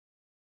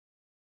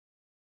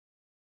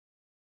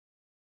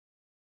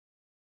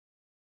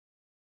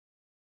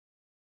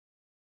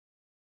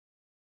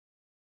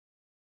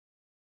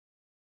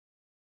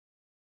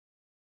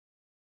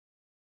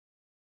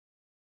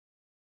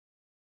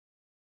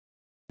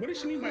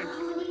does she mean by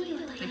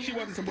like she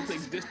wasn't supposed to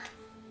exist?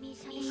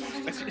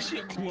 Like, is she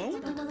a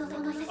clone?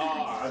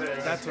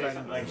 That's what I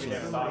like.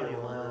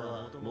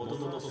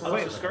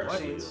 Wait,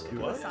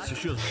 what? So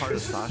she was part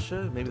of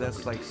Sasha? Maybe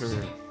that's like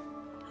her.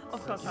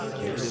 Of course,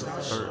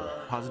 Or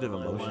positive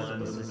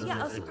emotion.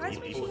 yeah, I was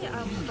surprised when she broke the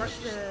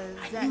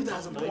Zach.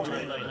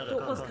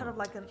 It was kind of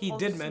like an. He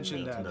did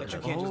mention that you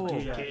can't just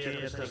do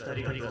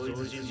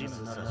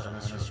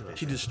that.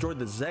 She destroyed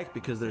the Zek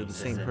because they're the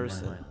same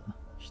person.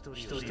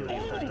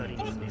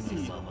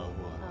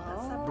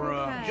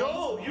 Bruh.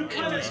 Yo, you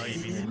kind of.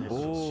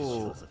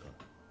 Oh.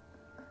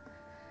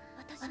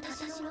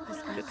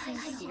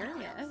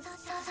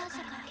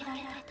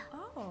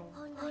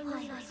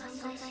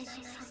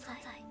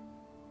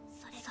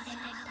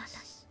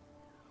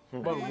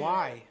 But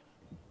why?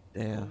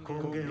 Damn.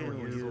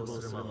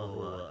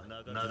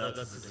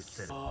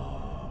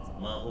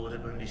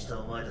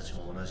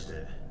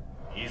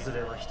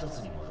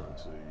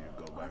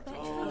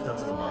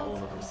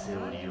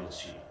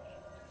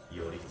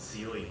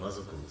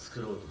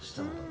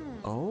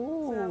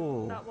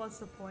 Oh. That was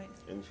the point.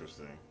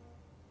 Interesting.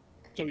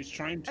 So he's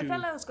trying to. I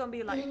felt like it was gonna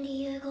be like.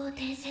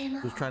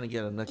 Who's trying to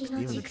get a next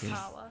Demon King?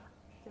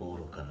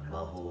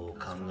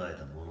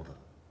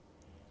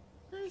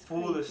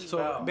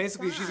 So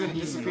basically, she's gonna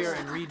disappear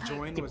and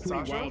rejoin with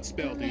Sasha. Wild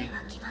spell, dude.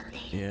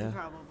 Yeah.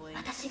 Probably.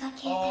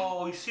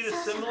 Oh, you see the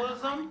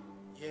symbolism?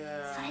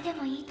 Yeah.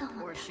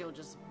 Or she'll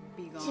just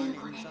be gone and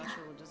Sasha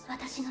will just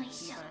be by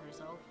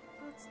herself.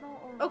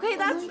 Okay,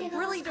 that's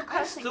really I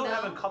depressing. still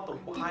haven't caught the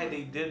why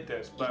they did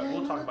this, but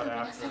we'll talk about it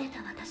after.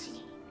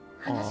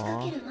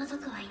 Aww.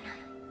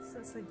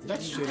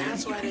 That's shitty.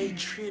 That's why they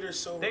treat her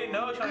so. They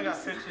know she only got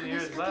 15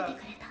 years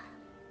left.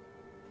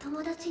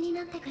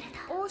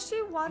 Oh,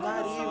 she wanted.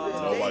 Not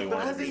Nobody even.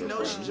 Because wanted they to know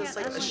be she's just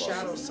like a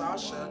shadow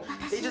Sasha.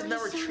 They just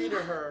never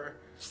treated her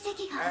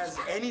as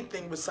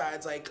anything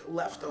besides like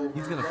leftover.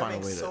 He's gonna that find a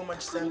makes way to- so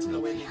much sense in the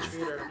way they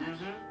treat her.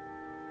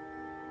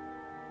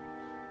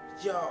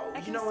 Yo,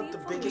 you know what the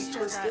biggest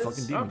twist Fucking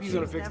is? Demon He's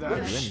gonna King. fix What that.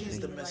 if she's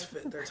the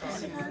misfit they're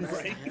talking about?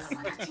 Right.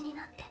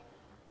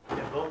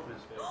 Yeah, both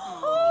misfits.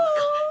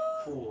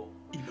 Fool.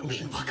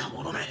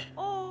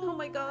 Oh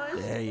my gosh.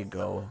 There you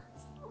go.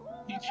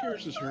 He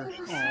cherishes her.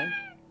 Aw.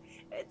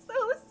 It's so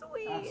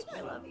sweet.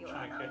 I love you.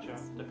 Trying to catch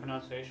up the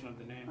pronunciation of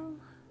the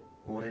name.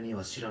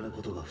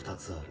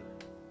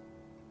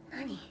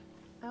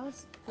 I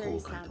was very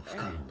sad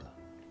there.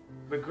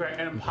 Regret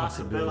and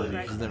impossibility.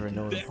 He's never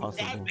known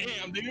impossible.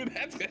 Goddamn, dude.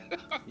 That's.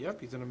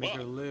 Yep, he's gonna make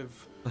her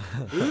live.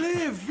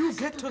 Live! You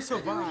get to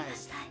survive.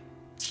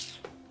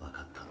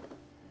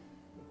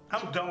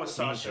 I'm done with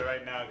Sasha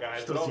right now,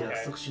 guys. But okay.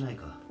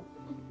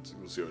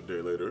 We'll see her a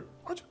day later.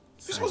 Aren't you?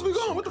 You're supposed to be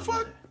gone. What the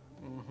fuck?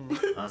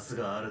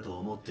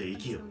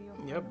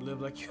 Yep,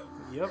 live like you.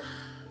 Yep.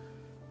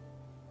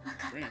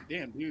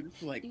 Damn, dude. This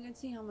is like. You can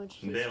see how much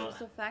They he's were-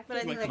 just a fact But I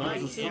that think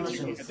like Where's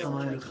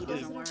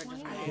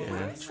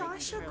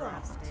Sasha go?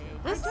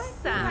 this is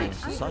sad.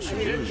 Sasha You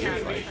really didn't is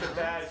change like. the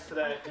badge so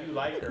that you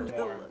like her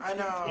more. I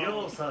know.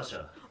 Yo,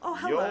 Sasha. Oh,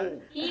 hello.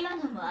 今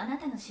のもあな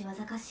たの仕業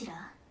かし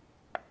ら。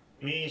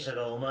ミーシャ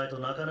がお前と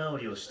仲直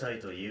りをしたい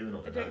というの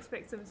I だ don't な。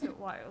 expect him to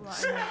what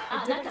like.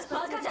 あなた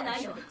バカじゃな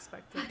いの。 expect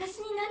it. 私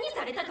に何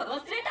されたか忘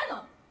れた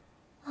の。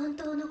本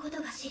当のこ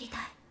とが知りたい。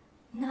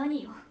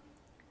何よ。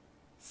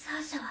サ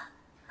ーシャは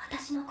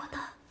私のこと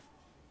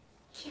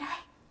嫌い。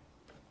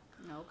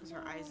 No, because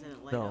her eyes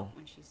didn't light No. up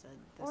when she said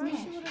this. Or she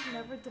would have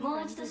never も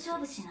う一度 defended. 勝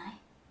負しない。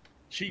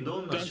 She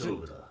どんな勝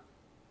負 doesn't. だ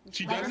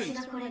She 私 doesn't.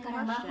 がこれか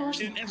ら魔法 She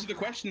師 didn't answer the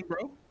question,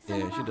 bro. その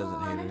Yeah, 魔 she 法 doesn't を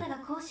あ hate な her. たが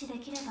行使で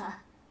きれば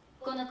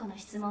この子の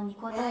質問に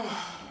答えてあ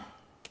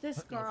げる。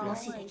 This girl, も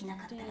しで like, きな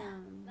かったら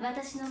damn.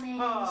 私の命令に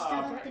従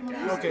っても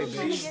らう。 Okay, She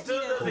bitch. still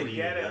doesn't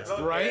get it.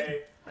 Okay.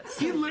 Right?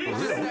 He literally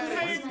said the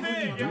same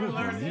thing. You haven't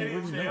learned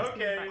anything.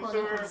 Okay, この子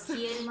sure. が消え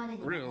るまでに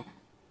Real.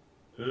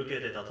 受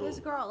けてたと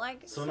This girl,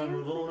 like, その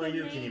無謀な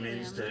勇気に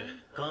免じて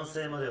完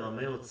成までは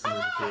目をつむって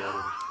や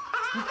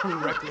る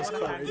Reckless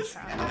courage.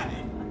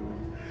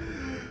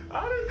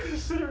 Out of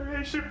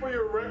consideration for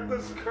your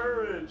reckless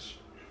courage.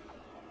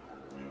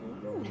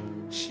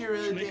 She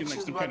really She's making, thinks like,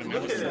 she's some about kind to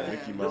of do medicine. that.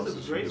 Mickey Mouse This is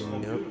is graceful.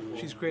 Yep. Beautiful.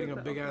 She's creating a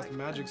big ass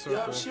magic Yup,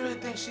 circle. she really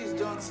thinks she's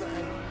doing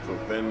something. So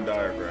Venn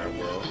diagram,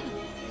 bro.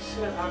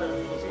 Said out of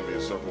There's gonna be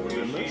a circle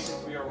within this.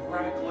 appreciation for your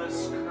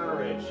reckless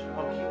courage.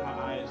 I'll keep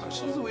my eyes on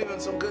She's weaving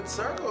some good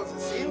circles, it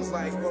seems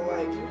like, but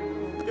like,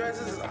 you guys,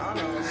 this is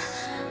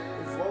Anos.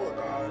 Full of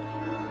God.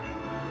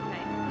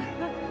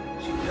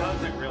 She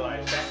doesn't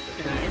realize that's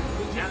the name.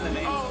 And the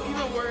name. Oh,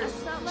 even worse.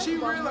 She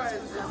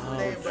realizes it's the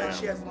name, but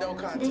she has no で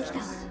きたわ。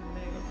 context.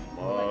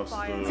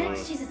 ゼク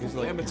シズと He's て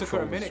like Damn, it took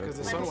her a minute because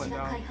the sun 私 went が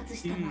down. 開発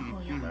した魔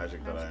法よ。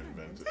 Magic that I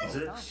invented. ゼ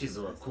クシズ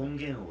は根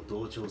源を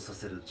同調さ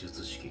せる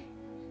術式。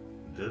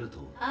ベルト。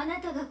あな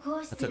たがこ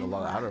うして That took る a の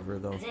lot は out of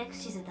her, though. ゼク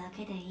シズだ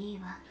けでいい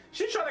わ。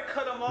 She tried to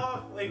cut him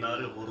off. Like, な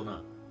るほど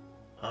な。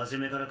初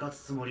めから勝つ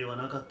つもりは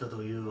なかった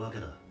というわけ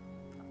だ。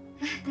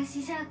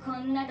 私じゃこ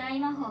んな大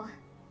魔法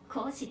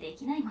行使で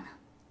きないもの。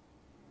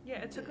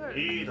Yeah, it took her, I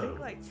いいだろ think,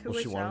 う。 like Well,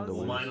 she two-ish wanted hours. to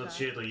お前の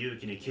知恵と勇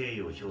気に敬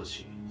意を表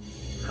し、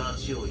価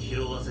値を拾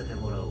わせて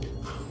もらおう。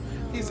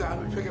 He's out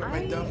picking up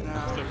my dump So now.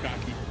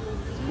 cocky.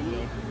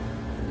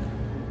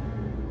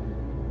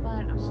 But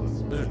I'm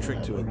also There's a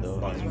trick to it though.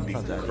 Beat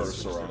Not the that curse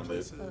easy. around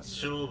it.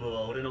 勝負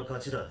は俺の勝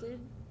ちだ。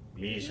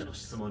ミーシャの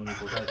質問に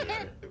答えてや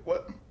れ。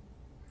 What?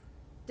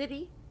 did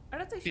he? I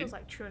don't think she was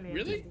like truly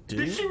Really? Did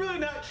Dude. she really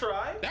not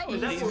try? That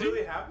was Did that easy.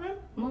 really happen?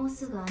 もう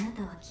すぐあな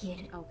たは消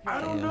える Okay.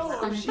 I don't know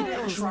if she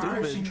didn't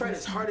try. She Stupid. tried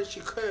as hard as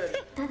she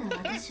could. ただ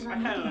私は I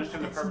あ kind な of た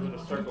の understand the 形 purpose に of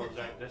戻 the れ circle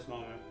た at this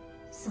moment.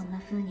 そんな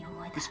風に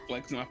思えた Just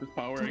flexing off his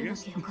power, ど I れだ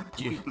guess. け良かったこ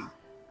とか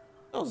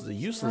That was the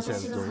useless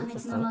私 ass が door. 破 What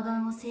the 滅の魔 fuck?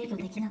 眼を制御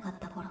できなかっ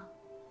た頃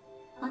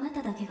あな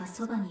ただけが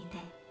そばにいて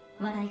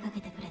笑いか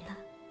けてくれた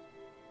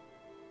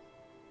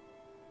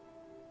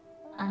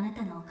あな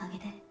たのおかげ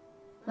で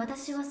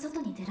私は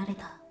外に出られ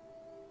た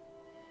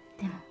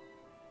でも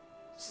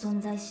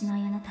存在しな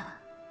いあなたは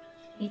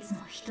いつも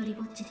一人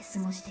ぼっちで過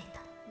ごしていた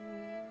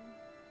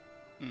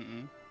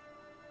Mm-mm.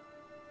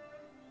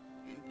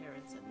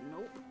 Parents said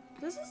nope.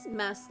 This is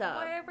messed up.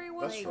 Why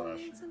everyone That's trash.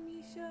 needs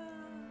Amisha?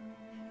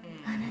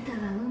 あなた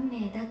が運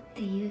命だっ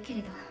て言うけ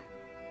れど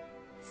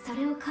そ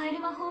れを変える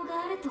魔法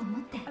があると思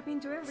って I've been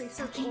doing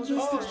research Can all you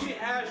this Oh, time. she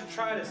has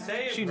tried to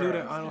save She her. knew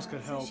that Anos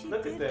could help. She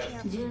Look at did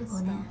that.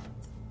 15年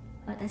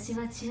私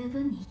は十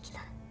分に生きた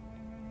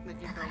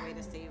Looking for a way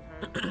to save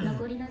her.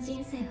 残りの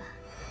人生は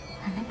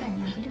あなた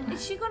にあげるわ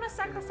Is she gonna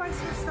sacrifice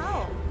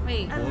herself?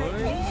 Wait, And let me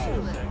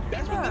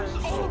That's what this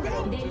is all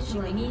about. ベルト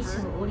はミーシ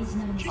ャをオリジ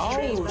ナルにする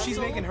Oh, she's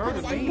making her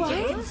the baby.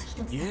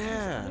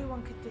 Yeah. only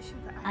one condition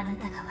that あな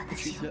たが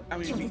私を I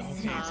拒 mean,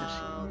 絶する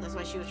oh, that's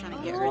why she was trying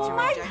to get her to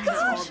reject her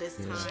all this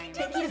time.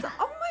 できれば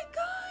Oh my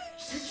gosh!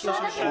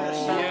 Sasha,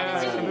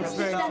 yeah, she's been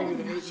preparing for me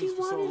to hate me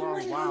for so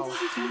long. Wow.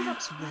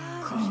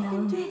 こんな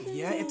運命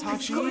Yeah,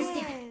 Itachi.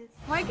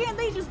 Why can't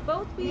they just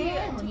both be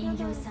ねえお人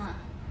形さん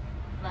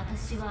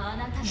私はあ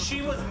なたの She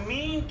こと was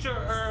mean to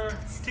her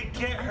to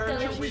get her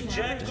to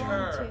reject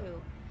her,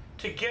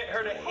 to get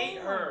her to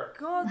hate her.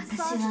 God, 私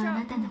はあ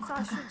なたのことが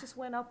Sasha just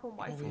went up on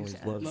my Always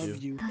face. loved Love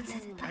you. you. 突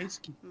然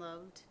Daisuke.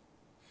 loved?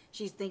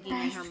 She's thinking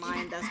in her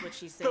mind that's what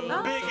she's The saying.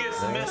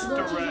 biggest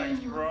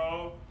misdirect,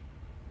 bro.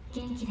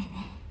 元気でね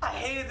I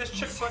hated this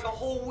chick for like a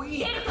whole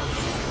week.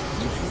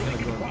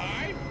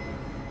 Why?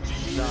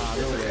 Nah,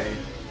 no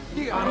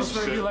way. Anos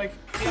gonna be like,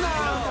 I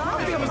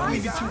think I'm gonna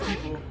leave you two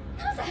people.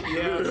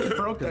 Yeah, he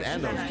broke that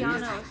shit.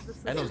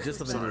 Anos just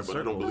living in Sorry, a but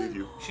I don't circle. believe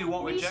you. She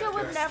won't reject Misha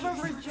would her. never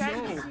reject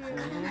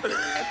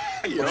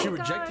you. She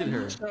rejected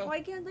her.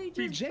 Why can't they just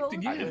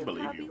Rejected both you. I didn't live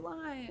believe happy you.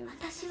 lives?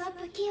 私は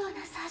不器用な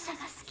サーシャ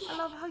が好き I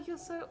love how you're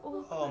so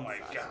awful. Oh my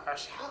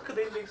gosh, how could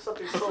they make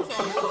something so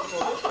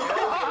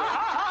beautiful?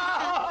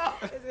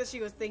 It's because she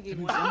was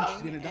thinking one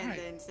She's thing gonna and die.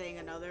 then saying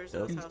another,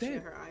 so that's how she,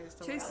 Instead. her eyes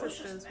Two told her.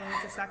 sisters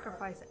wanted to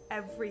sacrifice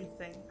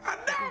everything.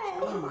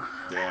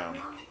 Damn.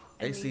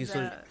 I see,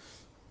 so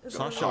It's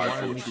Sasha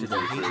wanted Misha to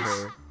hate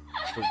her.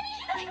 So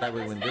that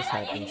way when this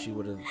happened, she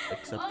would have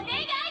accepted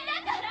it.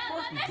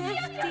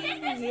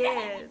 15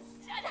 years.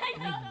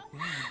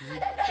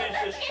 She's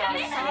just trying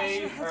to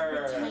save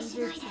her.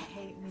 Pretended to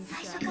hate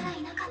最 Misha. 初から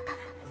いなかった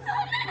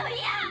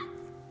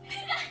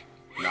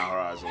Now her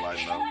eyes are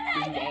lighting up.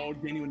 This is all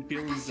genuine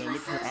feelings though.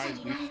 Look at her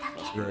eyes, man.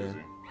 That's Yeah.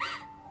 crazy.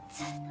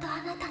 ずっとあ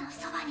なたの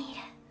そばにい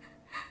る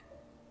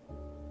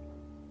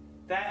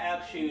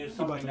That actually is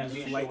something that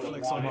Misha Light would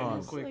have Come wanted.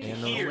 on, To quick.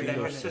 hear that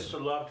her sister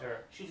loved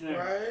her. She's gonna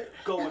Right?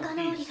 go in 仲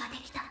直り peace. がで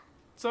きた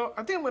So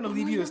I think I'm gonna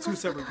leave you as two 思い残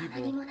すこと separate は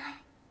何 people. もない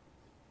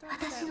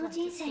私の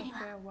人生には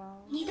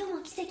Farewell. 二度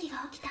も奇跡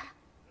が起きた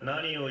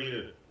何を言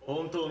う。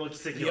本当の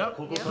奇跡は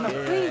ここから。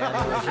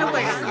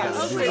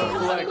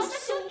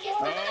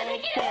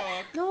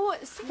 No,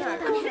 it's not.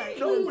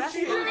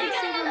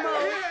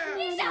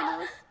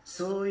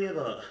 そういえ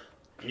ば、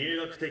入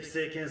学適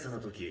正検査の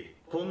時、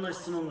こんな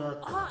質問があっ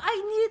Oh, た。 I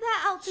knew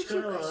that altitude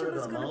力はあ question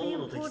る was が going 魔 to be 王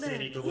の適正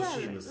に important. 乏 Yeah,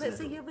 しい娘 let's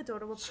say you have a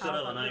daughter with と、力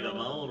power, はないが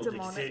魔王の適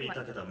正 demonic, に like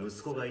長けた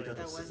息子がいた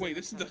とする。 Wait, this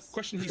is the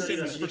question he 二 said 人 in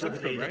が his 死に first かけ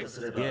て episode, いた right? と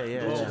すれば、 Yeah,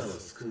 yeah, どち yeah. らを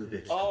救うべ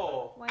き。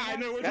 Oh, I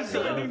know what you're That's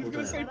saying. a- He's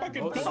gonna say fucking That's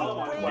a both,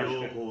 solid bro. 両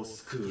question. 方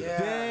救う。 Damn.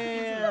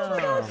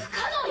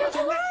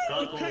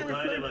 過去を変え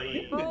ればい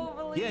い。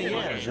 Yeah,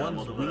 yeah.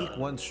 One's weak,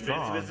 one's 別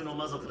strong. 々の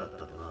魔族だっ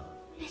たとな。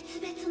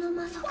別々の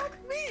魔族ど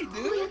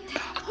うやって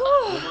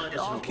お前たち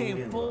の Dog came 根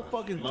源 full は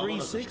fucking 間も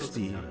なく一つ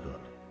に 360. なるが、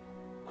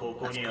こ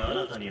こに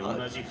新たに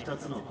同じ二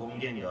つの根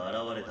源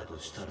が現れたと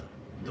したら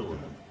どうだ。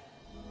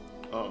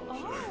 Oh,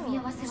 shit. 組み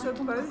合わせ So は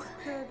ともか both く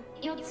could,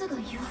 4つが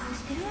融合し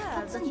て2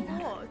 yeah, つに there's な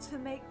る more to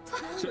make two.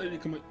 So it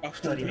become a 二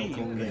人の three.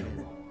 根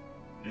源を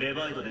レ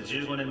バイドで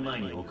15年前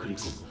に送り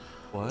込む。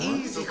 What?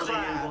 そこで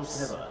融合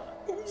すれば、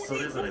そ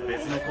れぞれ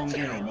別の根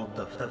源を持っ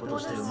た双子と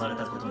して生まれ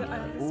たことにな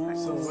る。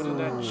 So what did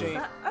that change?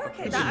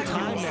 Okay, that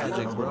Time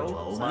actually magic, は bro.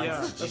 お前 Yeah,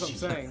 た that's ち what I'm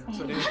自身。 saying.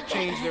 So they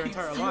changed their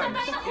entire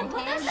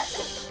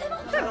lives.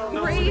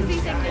 crazy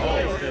thing to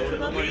俺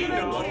の前にいる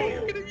わけ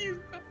よ。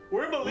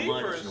 We're お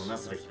前たち believers. のな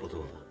すべきこと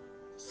は、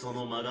そ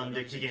の魔眼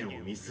で起源を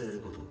見据える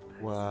こと。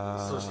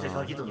 Wow. そして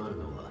鍵となる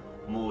のは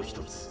もう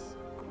一つ。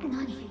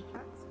何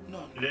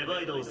レ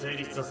バイドを成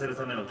立させる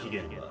ための起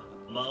源は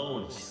魔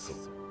王の失踪。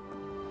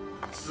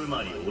つ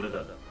まり俺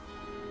だ。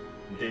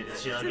でっ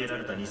ち上げら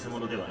れた偽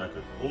物ではな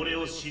く俺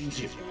を信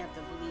じる。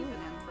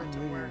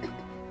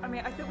 I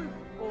mean, I think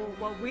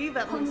we've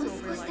at ほん least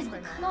の all 少しで realized も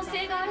by 可能 now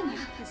性があるのよ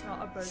he's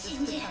not a bogus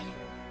信じる pretender.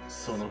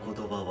 その言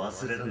葉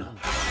忘れるな。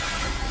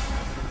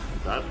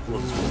 That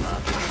was not.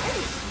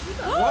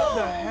 What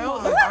the hell,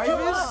 the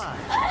Ibis?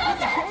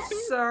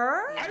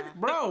 Sir?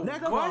 Bro,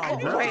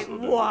 what? Wait,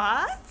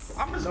 what?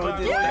 I'm just No, glad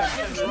it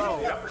bro.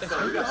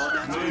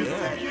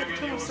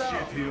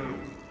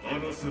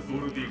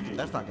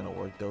 That's not gonna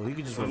work though. He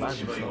could just revive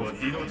himself. Oh,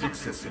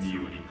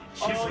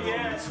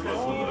 yeah.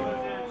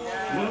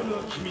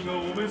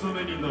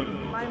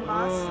 My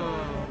master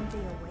will be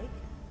awake.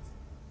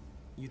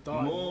 You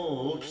thought?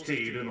 もう起きて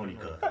いるのに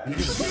か。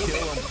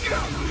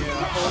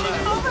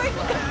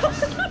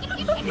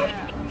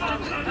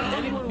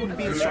 Anyone would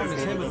be as strong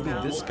as him would be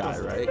this guy,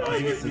 right? Because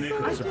he's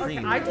the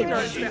supreme. I can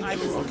understand. I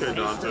can Okay,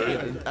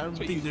 Dante. I don't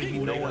think there'd be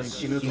no one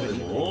even.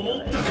 思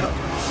ったか。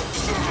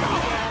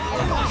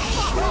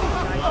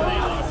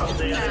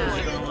時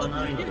間は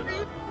ないのだ。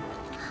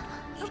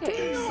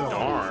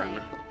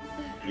 Darn.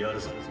 や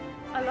るぞ。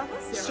 I love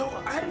this. So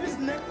Ibis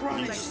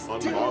Necron is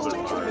Unbothered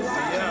by it.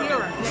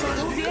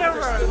 Zero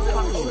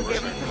comes to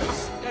give it.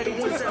 And he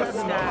just does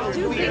that.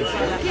 Dude, he's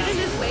getting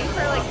his way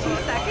for like 2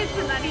 seconds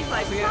and then he's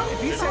like,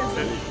 if he sends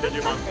them,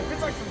 Digimon. if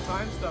it's like some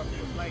time stuff,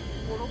 like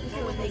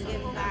When they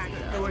get back,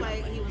 that's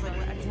why he was like,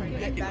 I can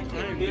get back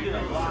here.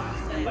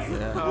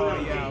 oh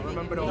yeah,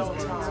 remember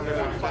those times?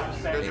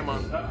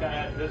 Digimon.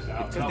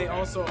 Because they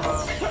also So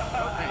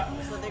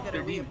they're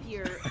gonna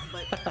reappear,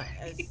 but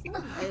as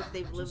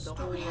they've lived a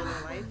whole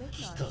other life.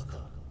 来た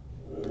か。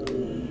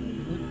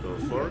 The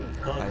fuck?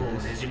 過去を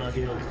ねじ曲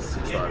げようとす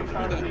る。時は重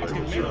なる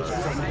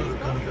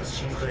神が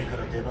深海か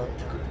ら出張っ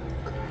てくる。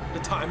 the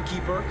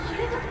timekeeper.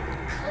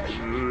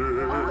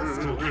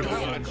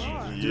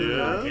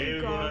 Yeah?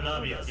 英語の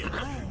ラビアス。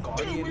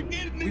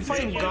 We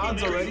fighting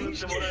gods already? Dude,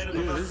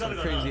 this is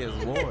crazy as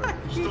lore.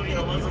 一人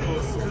の魔族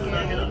を救う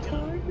だけだ。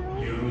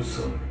許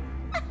さん。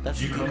 That's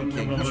the king.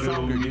 He's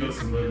stronger, dude.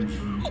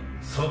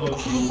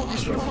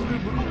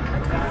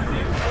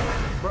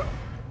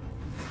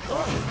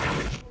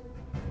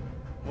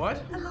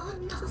 What?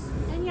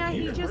 and yeah,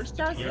 he just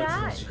does 奴の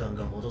that. 時間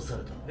が戻さ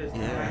れた。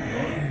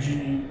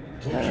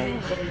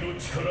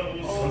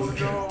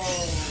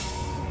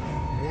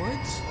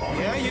 What?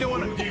 Yeah, you didn't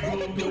want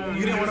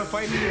to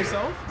fight me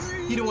yourself?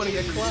 You didn't want to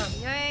get clapped.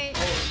 Right?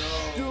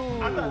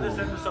 I thought this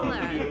episode was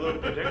gonna be a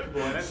little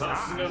predictable, and it's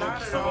not.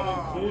 Not at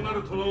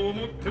all.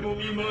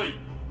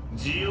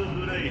 ジオ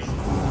グレイス。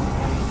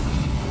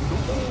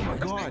 Oh my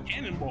god.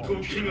 Cannonball.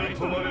 時が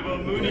止まれば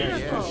無に等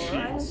しい。今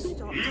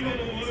の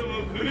我は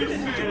不滅で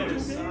ある。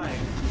その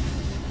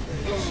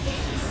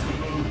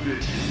上、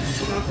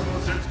そなたの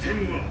弱点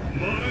は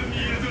丸見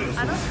え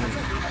だ。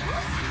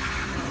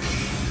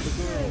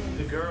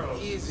The girls.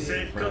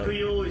 せっかく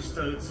用意し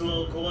た器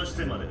を壊し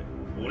てまで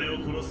俺を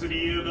殺す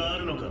理由があ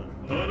るのか。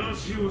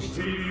話をし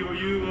ている余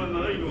裕は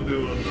ないので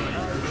はないか。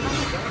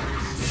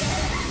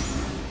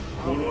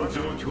この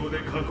状況で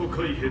過去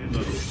改変など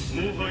も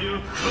はや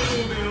不可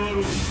能であろ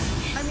う。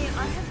 I mean,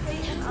 I have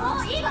faith in も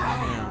う us. いいわ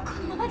こ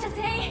のままじゃ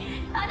全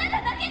員あなた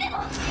だけでも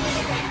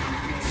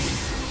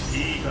い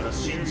いから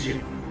信じ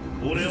る。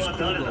俺は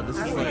誰だ。あんな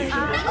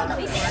こと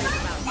見せる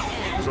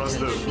Trust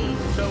him.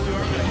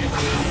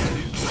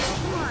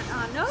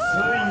 No!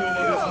 最後ま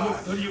でそ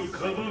の二人をか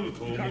ばう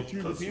と思った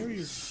ぞ。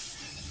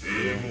英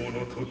語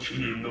の時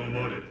に飲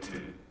まれて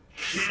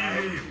消え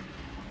る。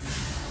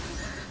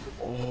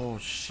 Oh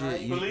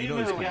shit. You know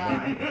he's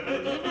coming.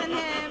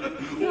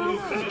 No,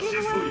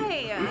 get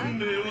away! 運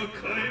命は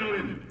変えられ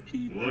ぬ。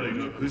我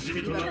が不死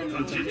身となった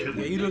事件。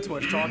 Yeah, you do too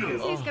much talking.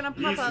 He's gonna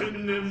pop up.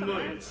 2000年前、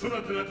そ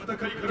なたが戦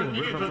いから You 逃 can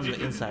げ rip た him 事 from the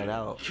件。 inside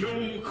out. 今日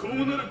もこう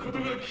なること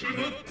が決ま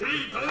ってい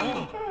たの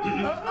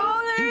だ。 Oh,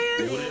 there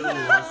he is! 俺を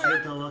忘れ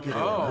たわけでは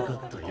なか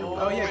ったよ。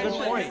 Oh yeah, good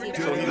point. So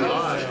he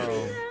lied.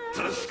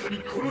 確かに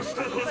殺し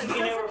たはずだ。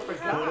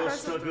殺し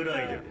たぐ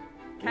らいで。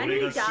 Can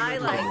he die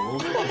like?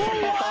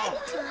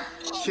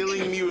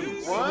 Killing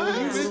mutant. You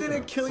What?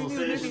 visited killing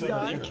you and he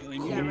died?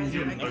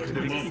 Resurrection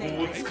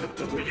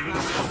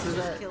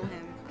Kill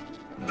him.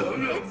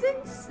 It's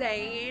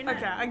insane.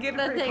 Okay, I get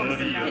The it pretty things close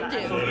he now. can do.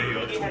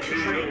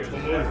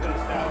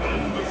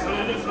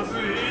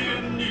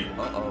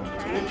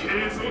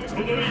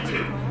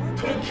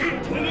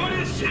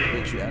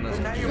 Makes you analyze.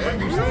 Now you're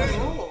breaking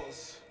some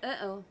rules.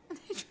 Uh-oh.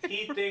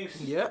 He thinks.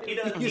 Yep, He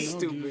doesn't. he's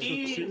stupid.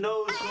 He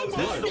knows who's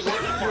the worst.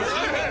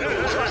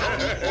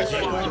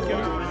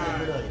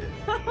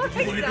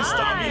 You need to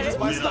stop me just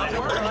by stopping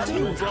working. I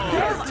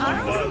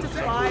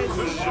despise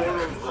the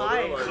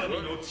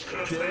moral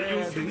time.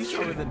 Yeah, dude, he's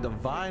showing the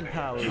divine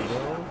power, bro.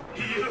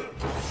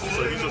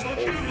 So he's just old.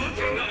 Yeah,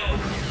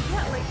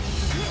 like,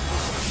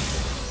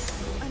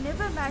 I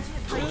never imagined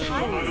it playing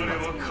time was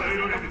meant to be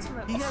his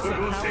ultimate He has the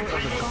power of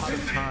the god of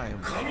time.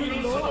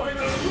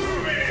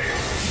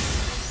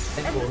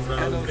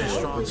 And of the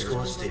strong.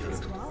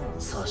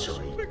 サーシャは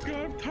言った。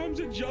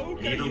 Time's a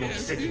joke. 二度も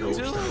奇跡が起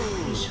きたと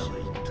ミシャは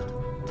言った。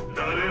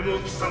誰も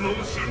貴様を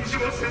信じ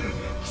ません。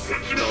奇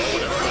跡の起き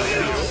た。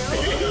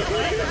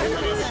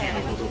魂の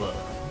言葉、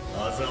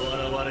嘲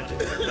笑われて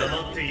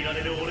黙っていら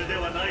れる俺で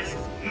はないぞ。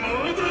ま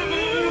だ魔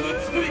王の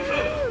つもりか、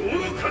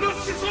愚かな思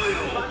想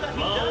よ。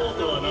魔王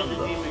とは何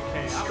だ。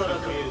力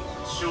か、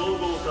称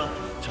号か、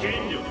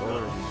権力か、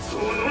そ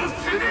の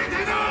全て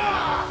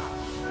だ。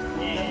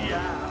いいや。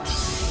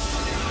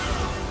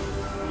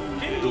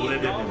どれ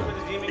でも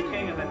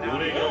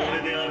俺が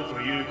俺である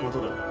ということ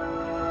だ。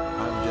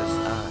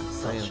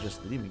I am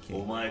just the Demon King.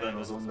 お前が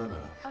望んだな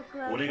ら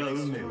俺が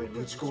運命を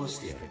ぶち壊し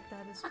てやる。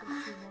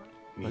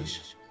ミ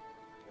シ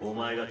ャ、お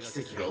前が奇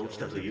跡が起き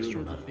たという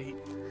のなら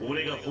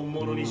俺が本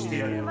物にして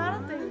やる。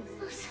願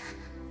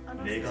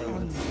う、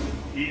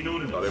祈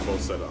るの。我が後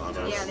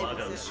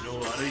ろを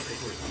歩いて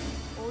こい。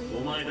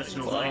お前たち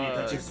の前に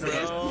立ちふさがる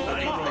あ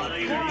りとあら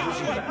ゆる理不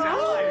尽だ。こ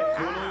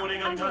の俺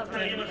がたっ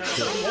た今から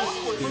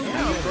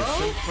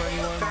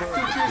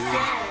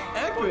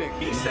Epic!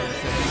 He said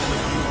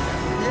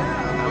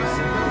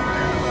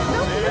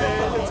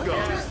Let's go.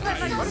 Let's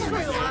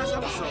play the last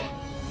episode.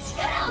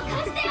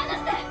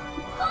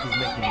 He's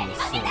making me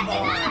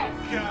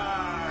sing.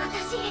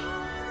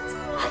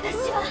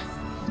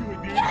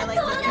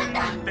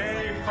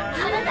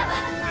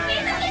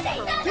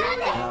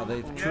 Wow,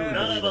 they've truly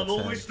ならばも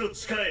う一度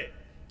誓え。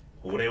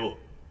俺を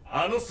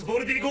あのスボ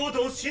ルディゴー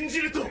トを信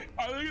じると。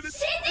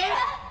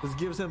 This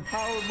gives him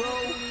power, bro.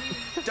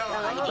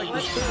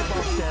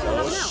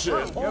 Oh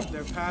shit. Yep,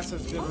 their past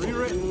has been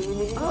rewritten.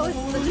 Oh,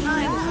 it's the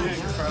time.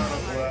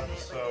 Incredible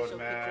episode,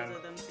 man.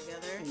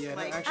 Yeah,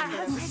 that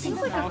actually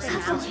Seems like a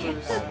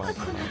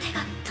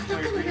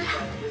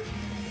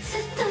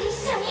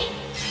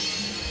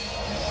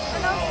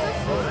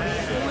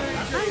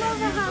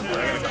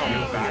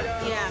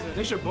Yeah.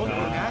 They should both be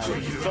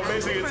masters. So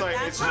basically, it's like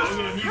it's just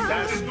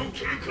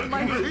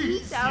my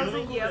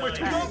 3,000 years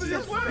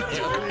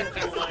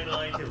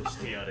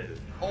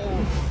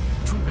Oh,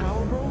 true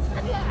power, bro?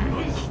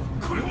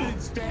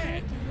 It's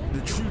dead.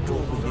 The true duel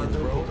begins,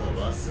 bro.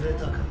 忘れ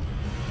たか。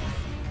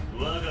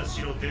我が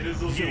城デル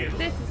ゾゲード。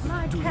 This is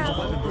my 魔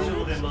castle. 王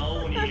城で魔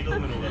王に挑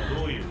むのが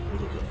どういうこ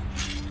とか。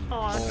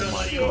 Oh, 貴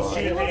様に教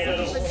えてやろ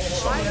う。 Oh my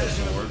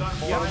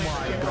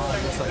god,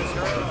 it's like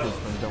Spartacus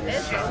from Double 貴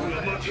様が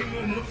魔剣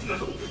を持つな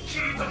ど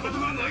聞いたこと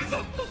がないぞ。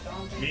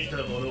見た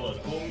者は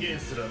根源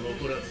すら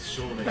残らず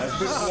消滅。 Has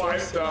been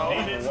wiped out.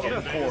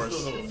 Of course.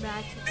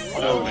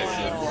 That makes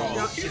sense.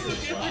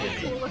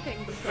 cool looking.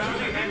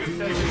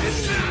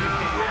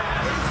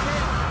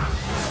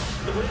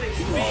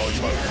 Oh,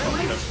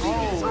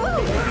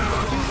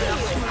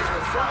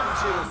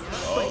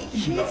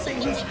 you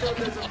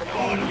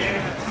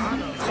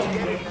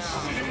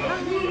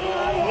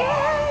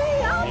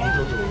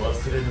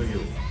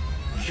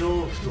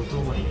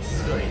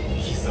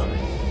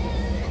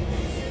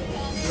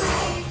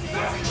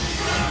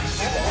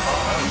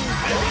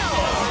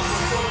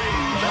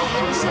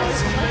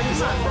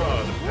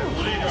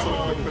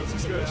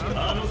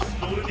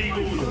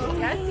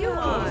Yes, you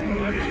are.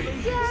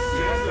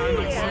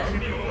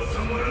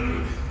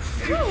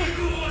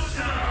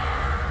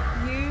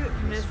 You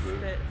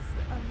misfits.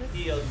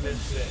 He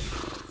misfit.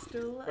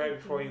 Still Right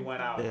before he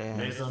went out.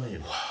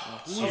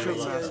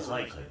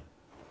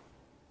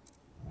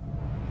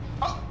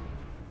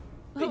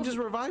 He just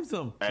revives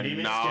him.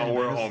 And now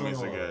we're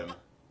homies again.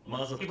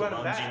 魔族と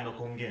万人の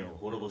根源を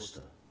滅ぼし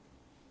た。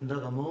だ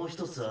がもう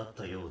一つあっ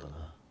たようだ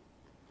な。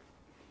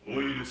お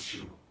許し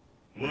ろ。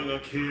我が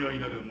敬愛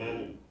なる魔王。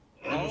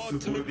あの All ス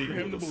it ボル took デ for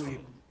ィ him ゴ to ートさ believe.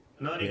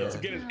 何が To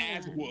get his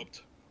ass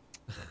whooped.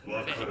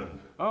 わからん。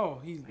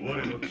 Oh, he's.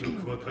 我の記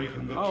憶は大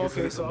半が Oh, 消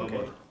され okay, た so まま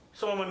okay. だ。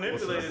 So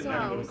manipulated.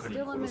 So,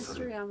 still a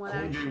mystery on what 根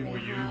actually 源を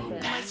言うのを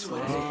happened. ずっと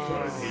さ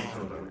れていた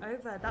のだろう。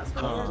 Over. That's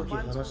あ what の the 時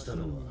one 話した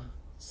のは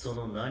そ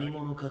の何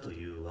者かと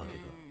いうわけ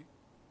か。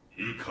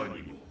いか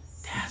にも。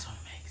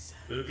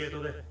受け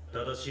取れ、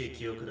正しい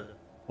記憶だ。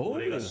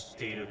俺が知っ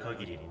ている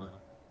限りのな。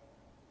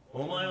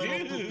お前を乗っ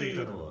取ってい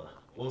たのは、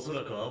おそ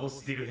らくアボ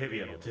スティルヘ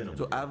ビアの手の。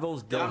 So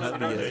Avos dealt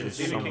heavy as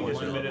Demon King someone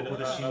just admitted ここ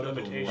で死んだと思う。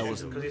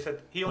 limitations because he said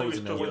he only posing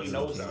understood what he as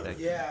knows the now. King.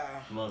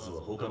 Yeah. まずは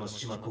他の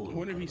島コー I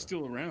wonder if he's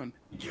still around.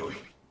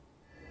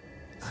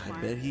 I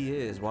bet he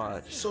is.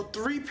 Watch. So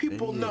 3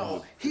 people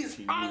know his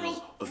armor's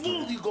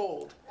fully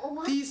gold.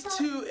 These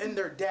 2 and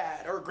their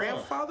dad or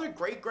grandfather,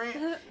 great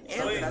grand,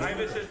 So wait, and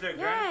Ibis is their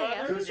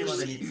Yeah,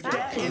 grandfather?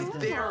 that is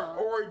their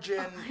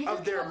origin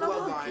of their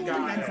bloodline.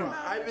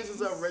 Ibis is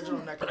the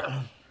original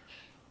Necro.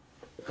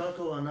 過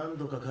去は何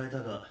度か変えた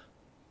が、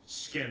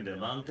試験で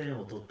満点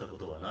を取ったこ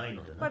とはない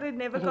ので But な。 it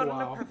never got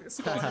on a Wow. perfect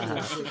score.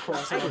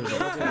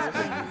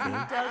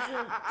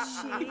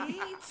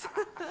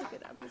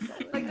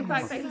 Like the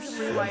fact that he can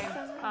rewind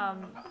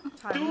time,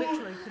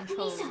 literally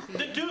controls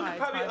The dude could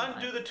probably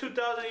undo the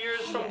 2,000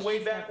 years from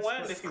way back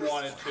when if he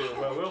wanted to.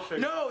 Well, we'll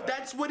figure No,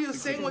 that's what he was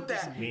saying with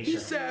that. He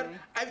said,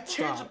 I've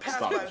changed the past,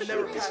 but I've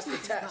never passed the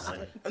test.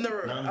 I've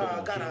never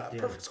got a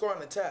perfect score on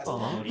the test.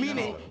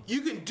 Meaning,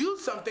 you can do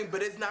something,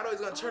 but it's not always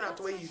going to turn out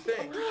the way you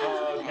think.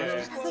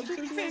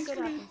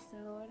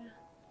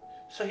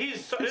 So this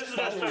is just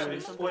starting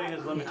explaining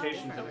his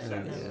limitations in a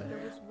sense.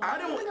 I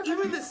don't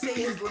even to say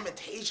his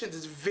limitations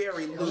is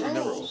very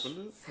loose.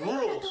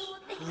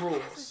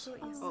 Rules.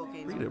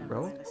 Okay, read it,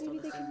 bro.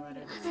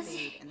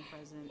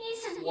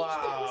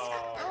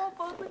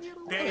 Wow.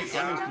 They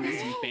got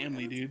me.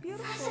 Family, dude.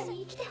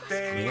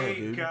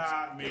 They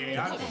got me.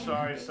 I'm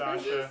sorry,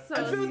 Sasha.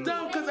 I feel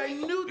dumb because I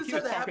knew this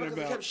had to happen because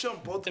they kept showing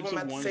both of them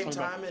at the same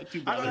time. And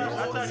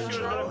I thought she was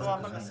going to go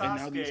off on the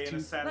Sasuke in a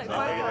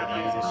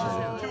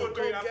sense. 2 or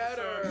 3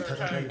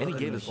 episodes. And he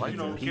gave his life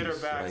in peace. Get her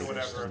back Like, or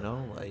whatever. you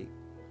know, like.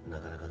 な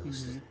かなかの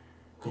して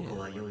ここ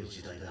は良い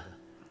時代だ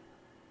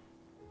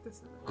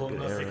こん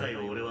な世界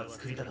を俺は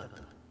作りたかっ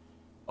た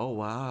Oh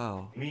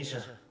wow. ミーシ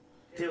ャ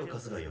手を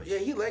貸すが良い Yeah,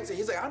 he likes it.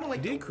 He's like, I don't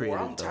like the war.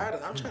 I'm tired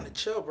of it. I'm trying to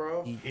chill,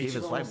 bro. He gave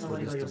his life for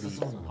this to be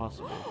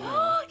possible.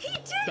 He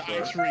did. The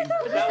ice ring.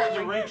 That was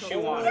the ring she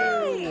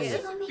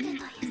wanted. So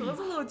it was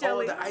a little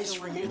jelly. Oh, the ice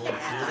ring.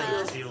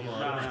 That's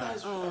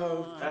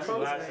the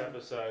last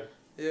episode.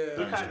 Yeah.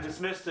 He kind of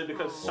dismissed it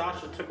because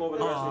Sasha took over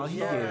the rest of the He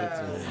story. gave it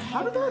to him.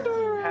 Happy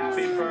birthday.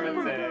 Happy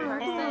birthday.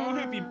 Oh,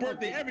 happy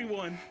birthday,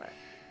 everyone.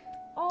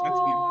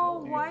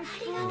 Oh,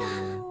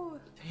 waifu.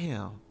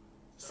 Damn.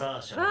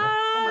 Sasha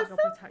Ah, so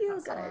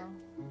cute.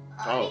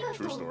 Oh,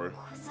 true story.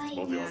 Both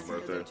of y'all's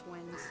birthday.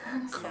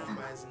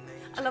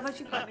 I love how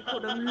she finally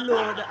called him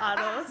Lord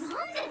Aros.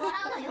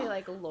 I feel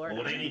like Lord.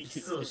 俺にキ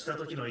スをした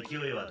時の勢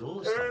いはど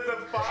うした There's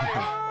a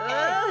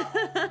fire.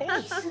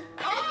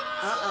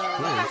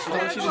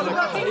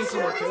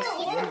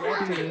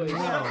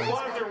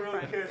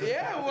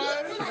 Yeah,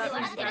 what?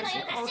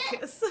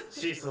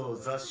 シソ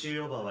雑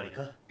種呼ばわり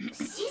か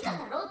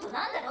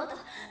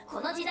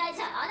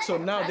So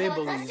now they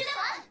believe.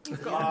 So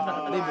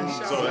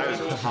that is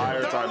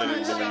higher time than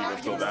they believe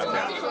until that That's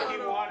happens. what he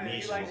wanted.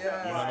 He likes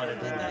今まで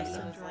通り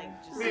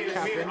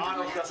me and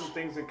Arnold got some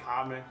things in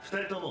common.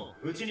 二人とも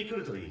うちに来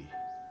るといい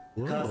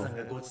母さん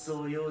がごちそ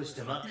うを用意し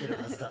て待ってる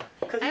はずだ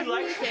Because he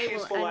likes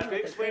peaceful life. They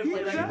explain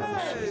what he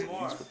likes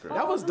more.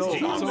 That was dope.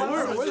 So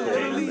we're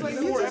literally like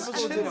 4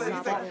 episodes in.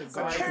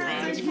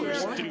 As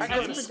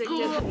predicted,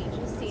 the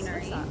beach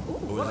scenery.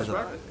 What is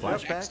that?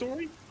 Flashback?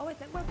 Story? Oh, I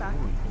think we're back.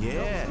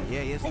 Yeah,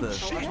 yes, the.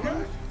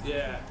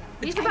 Yeah.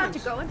 He's about to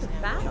go into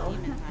battle.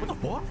 What the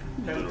fuck?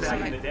 That was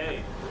back in the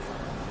day.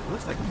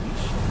 Looks like a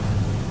niche.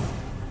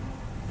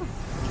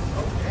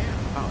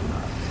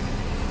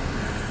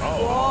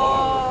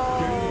 Oh,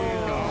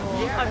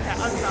 Yeah. Okay,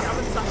 I'm sorry. I'm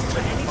a sucker for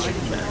anything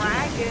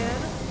dragon.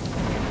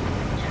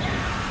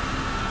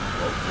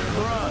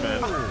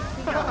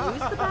 He gonna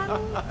lose the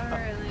battle? Or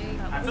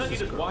like... I feel like he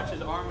just watched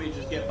his army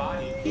just get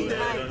bodied.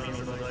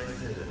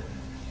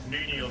 ミ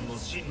ニオンの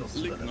真の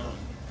姿だ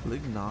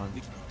Lignon.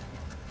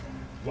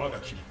 我が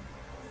君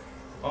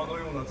あの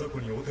ような雑魚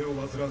にお手を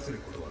煩わせる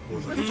ことはご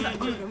ざいま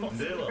せん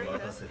では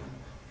任せる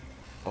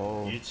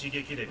Oh. 一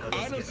撃で片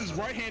Arnold's 付 his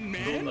け right hand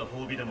たどん man. な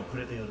褒美でもく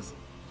れてやるぞ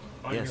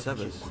Yeah,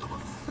 Sebas.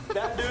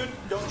 That dude,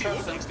 don't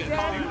trust him.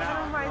 Yeah, he kind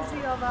of reminds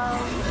me of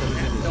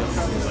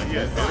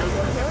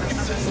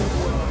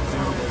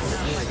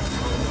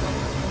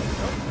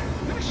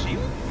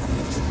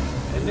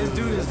And this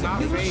dude is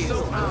not phased.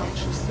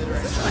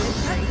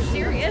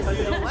 Serious? What?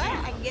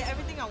 I can get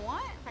everything I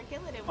want if I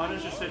kill it.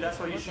 Uninterested, that's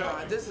what you show.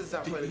 Nah, this is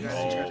definitely the guy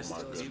that tried to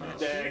steal this from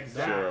us.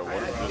 Exactly.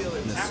 what about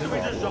it? After we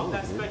just dropped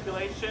that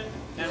speculation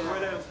and where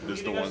the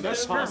This the meeting one us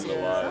that's to,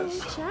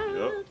 hospitalized.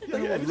 Yep.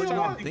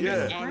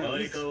 Yeah.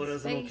 相変わら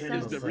ずの剣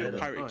の the さえ real だ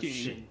pirate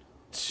king.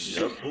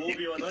 Yep. 褒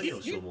美は何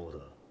を所望だ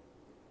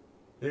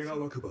願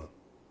わくば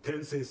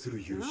転生する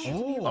勇士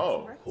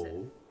Oh. ほ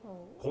う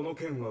この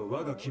剣は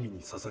我が君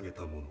に捧げ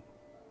たもの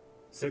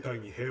世界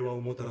に平和を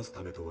もたらす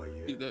ためとはい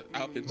え The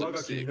outfits 我 are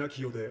が君 sick. な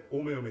き世で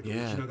おめおめと生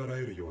きながら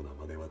えるような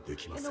真似はで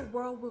きま in せ a ん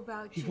world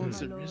without He you,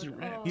 wants my to lord.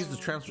 resurrect. He's the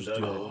transfer だ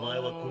がお student. 前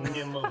は根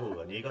源魔法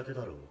が苦手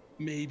だろう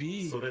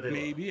Maybe. それでは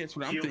Maybe. That's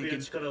what 記 I'm 憶や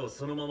thinking. 力を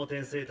そのまま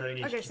転生体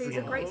に引 Okay, き so 継 he's げ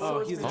a great る Oh,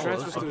 he's the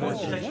transfer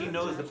student. that he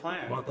knows the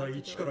plan. また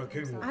一から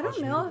剣を I don't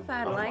know if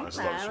I'd like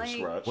Start that. from Like,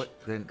 scratch. What?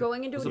 Then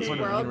going into a what's the new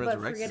point of world being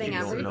but resurrected forgetting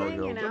if you don't know everything,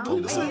 you your- know? So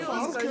Maybe he's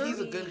he's good. He's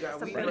a good guy.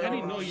 We I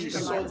didn't know you he's were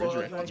so good.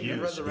 resurrected. Once you Yeah,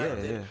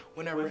 resurrected, yeah.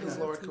 whenever his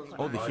lord comes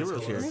Oh, the back.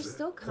 hero's here. There's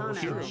still Kana.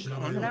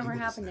 Whatever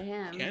happened to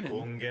him? Canon.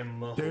 根源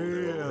魔法で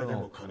俺で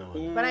もかなわ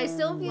ない But I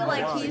still feel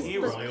like he's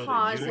the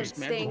cause of Heroes.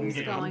 things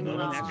going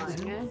wrong.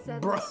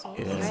 Bro. I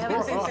have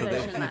a suspicion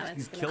that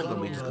it's Killed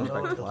him and just comes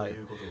back to と life.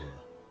 いうこと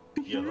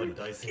はやはり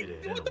大精霊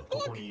レノがこ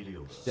こにいる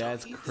ようだ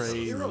That's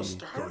crazy. Hero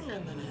started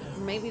and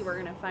then Maybe we're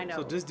gonna find out.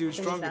 So this dude's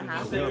things stronger that than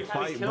happen. Every time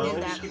fight, he kills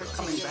bro. him, he keeps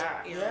coming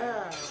back.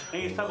 yeah.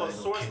 And he's talking about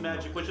source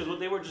magic, which is what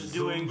they were just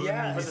doing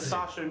Yes. for the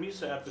Sasha and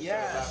Misa episode.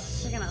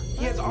 Yes. They're gonna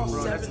He has all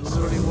Bro, that's 7.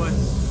 literally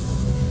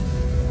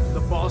what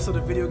the boss of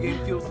the video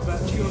game feels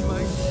about you. I'm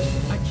like,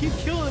 I keep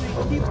killing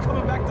him, he keeps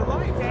coming back to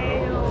life.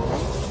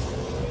 Damn.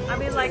 I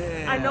mean, like,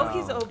 I know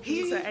he's OP,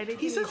 He so anything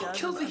he says he does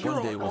kills the is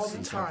hero day we'll all see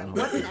the something time. like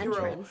What the that. hero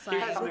Entrance,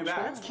 He's coming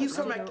back. keeps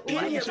coming back.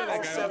 And he has That all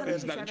guy 7.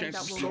 is not a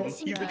transfer student.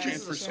 He's a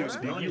transfer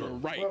student. You're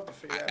right. We'll have to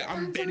figure it out.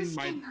 I'm betting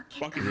my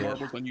fucking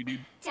marbles on you, dude.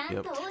 ちゃ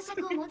んと王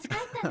爵を持ち帰っ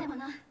たんだも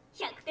の。100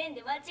点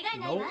で間違い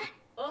ないわ。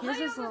Here's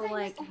his little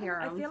like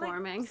harem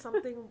forming.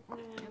 Something.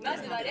 ま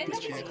ずは連絡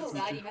事項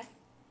があります。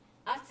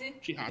明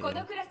日、こ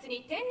のクラスに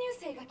転入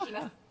生が来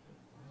ます。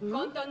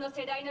混沌の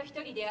世代の一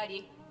人であ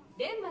り、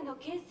電魔の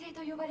剣聖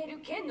と呼ばれる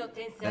剣の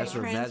天才。That's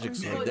her magic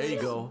sword. There you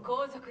go.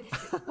 皇族で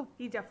す。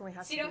He definitely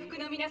has. 白服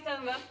の皆さ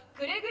んは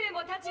くれぐれ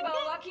も立場を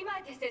わきま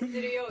えて接す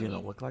るよう You に。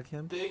 don't look like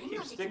him?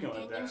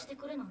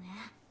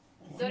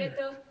 それと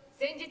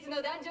先日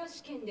のダンジョン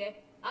試験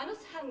で。 アノ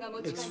ス班が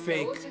持ち込ん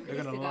だ王爵で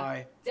すが、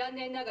残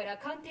念ながら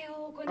鑑定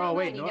を行う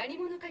前に何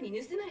者かに盗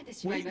まれて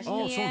しまいました。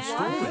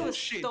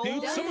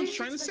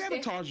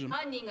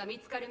犯人が見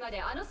つかるま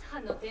でアノス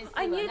班の点数は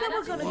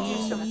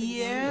70。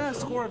Yeah,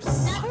 score of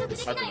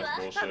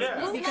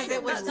because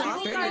it was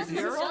not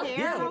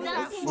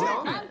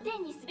満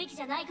点にすべき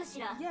じゃないかし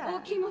ら。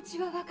お気持ち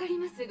はわかり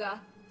ますが。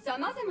 さ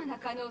まざまな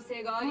可能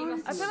性がありま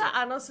す。I feel like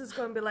Anos is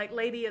going to be like,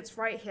 lady, it's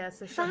right here,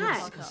 so shut the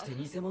fuck up.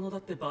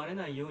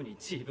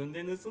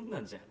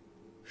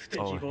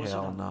 Oh,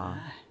 hell nah.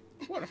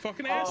 What a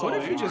fucking asshole.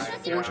 What if you just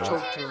force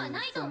choked him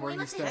from where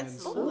he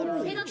stands?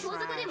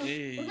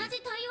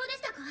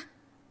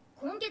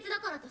 今月だ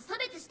からと差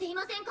別してい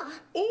ませんか?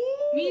 Oh,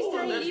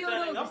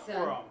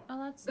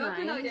 that's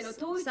nice.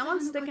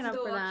 Someone's sticking up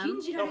for them.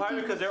 No,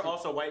 probably because they're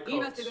also white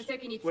coats.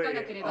 Unitarian.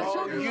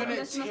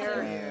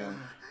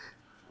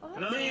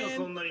 That's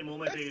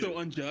so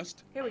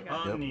unjust. Here we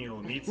go.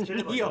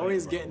 He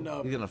always getting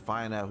up. He's gonna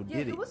find out who Yeah,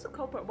 did who it. was the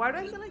culprit? Why do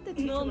I feel like the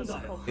teacher was the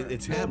culprit?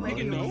 It's him.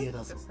 Maybe no.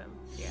 it's him.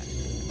 Yeah.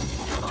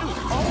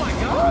 Oh my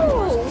god!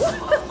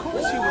 Of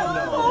course you would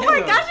know. Oh my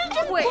gosh, you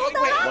just pulled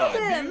that out of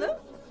him!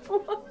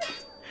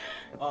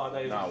 Oh,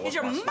 that is Is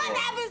your mother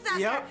having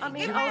Yep. I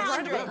mean, I was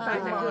wondering in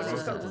fact that he was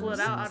just gonna pull it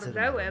out of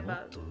nowhere,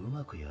 but...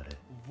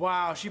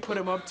 Wow, she put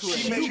him up to it.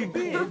 She made you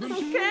big.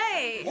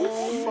 Okay!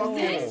 Oh,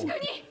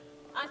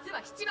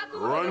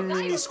 Run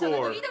mini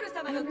score. Damn,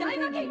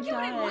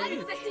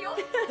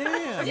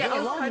 Yeah, I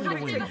was allowed trying him to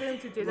to wait win. for him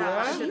to do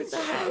that. I should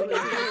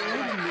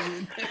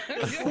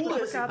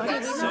have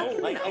That's so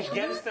like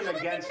against him. I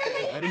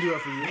didn't do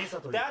it for you.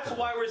 That's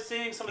why we're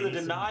seeing some of the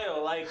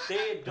denial. Like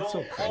they don't.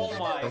 okay. Oh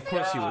my Of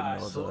course you would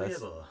gosh. know though.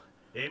 That's...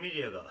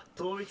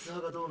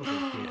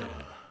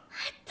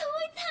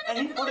 And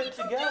he put it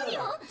together.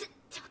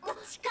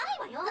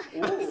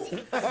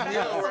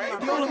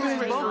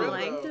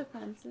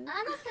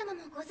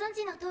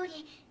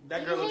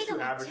 That girl looks too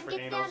average for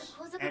Anos.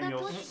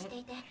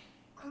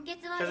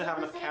 Doesn't have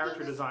enough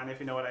character design, if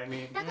you know what I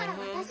mean.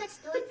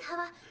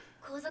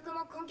 皇族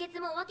も根血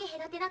も分け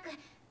隔てなく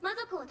魔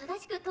族を正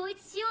しく統一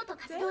しようと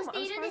活動して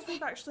いるんです。ア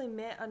ノス様、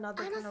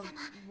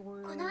こ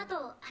の後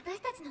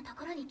私たちのと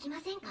ころに来ま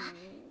せんか？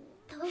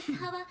統一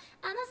派は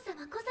アノス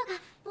様こそが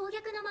暴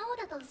虐の魔王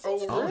だと信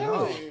じているん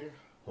です。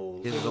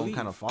 His own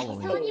kind of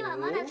following. そうには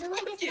まだ遠いです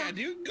が、たく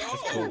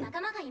さんの仲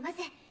間がいます。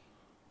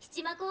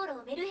七魔航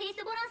路ベルヘイ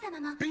ス・ボラン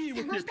様もそ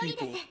の一人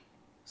で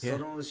す。そ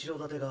の後ろ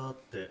盾があっ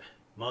て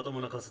まと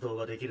もな活動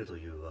ができると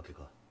いうわけ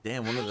か。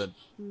 Damn, one of the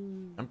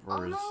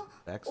emperor's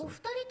accent. お二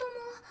人とも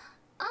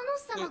アノ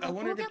ス様が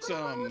暴虐の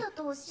魔王だ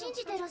と信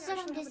じてらっしゃ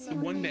るんですよ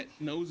ね。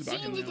信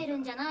じてる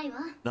んじゃないわ。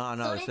 No,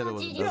 no, they said it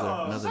was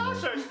another name.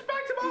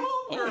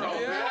 お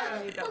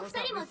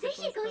二人もぜ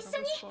ひご一緒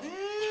に。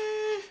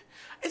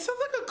 It sounds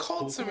like a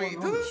cult to me.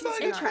 Doesn't it sound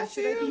like a cult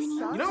to you? You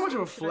know how much of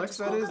a flex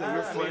that is? That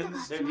your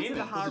friends, the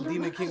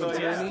Demon King of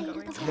Tyranny,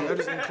 they're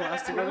just in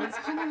class together?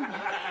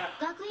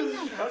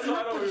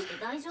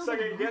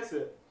 Second guess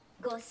it.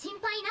 ご心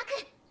配な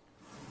く。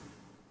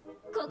こ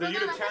こが The 私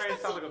Unitarian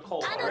た sounds like a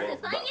cult, ちアノス right? フ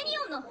ァンユニオ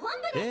ンの本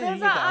部です。 Yeah,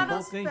 you got the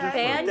whole thing.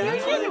 Fan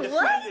Union?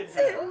 What?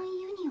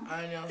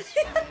 I know.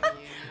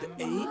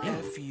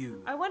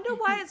 AFU. I wonder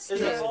why it's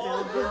Is it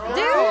all girl?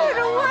 Dude,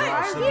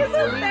 what? He's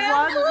a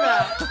fan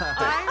club.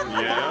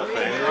 Yeah,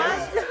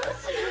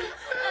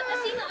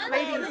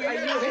 Ladies, are you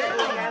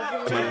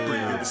Can't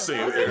breathe in the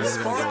same air.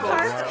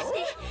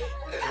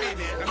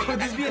 Could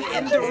this be an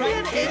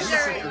indirect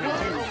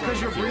because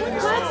you're breathing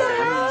as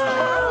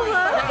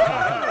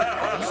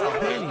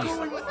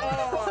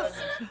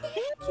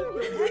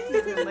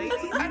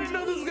I didn't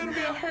know this was gonna be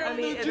a hair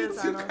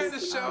jutsu kind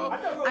of show.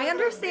 I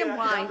understand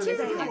why. Too.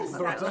 Like,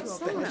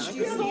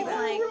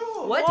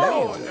 what?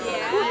 Oh,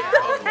 Yeah.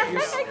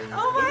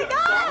 Oh my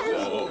gosh.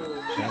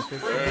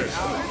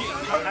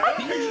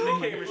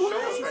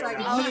 She's like,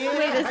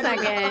 wait a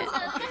second.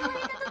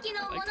 時の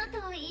ものと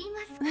言いま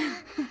すか。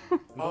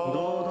堂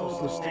々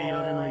としてい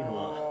られないの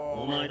は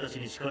お前たち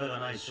に力が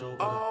ない証拠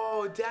だ。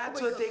 Oh,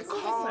 that's what they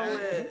call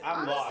it.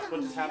 I'm lost.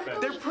 What just happened?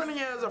 They're putting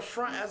it as a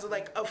front, as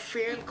like a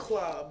fan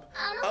club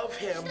of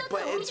him,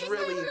 but it's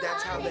really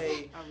that's how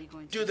they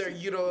do their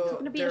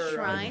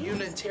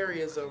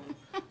Unitarianism.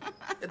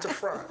 It's a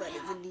front. That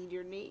doesn't need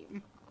your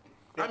name.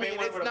 I mean,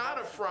 it's not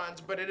a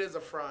front, but it is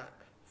a front.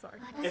 Sorry.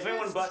 If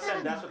anyone busts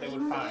in, that's what they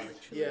would find.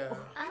 Yeah.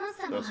 アノス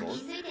様は気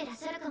づいてらっ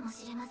しゃるかも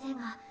しれません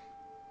が、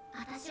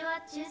私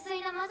は純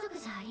粋な魔族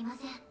じゃありま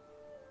せん。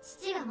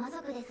父が魔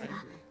族ですが、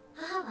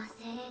母は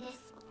精霊で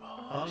す。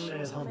母は私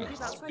が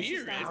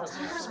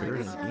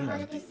生ま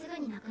れてすぐ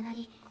に亡くな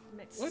り、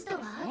父とは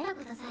会った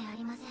ことさえあ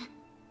りません。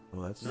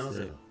Well, that's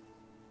it.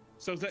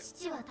 So is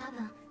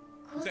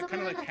that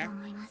kind of like half?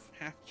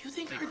 You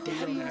think her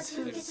daddy is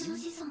his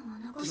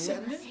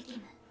descendant?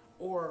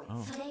 Or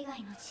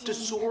the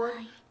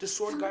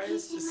sword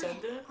guy's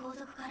descendant?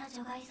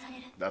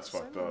 That's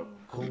fucked up.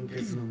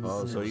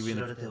 Oh, so even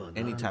if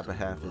any type of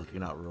half,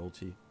 you're not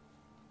royalty.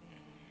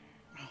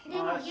 The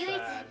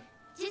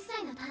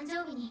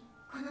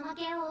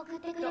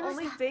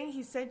only thing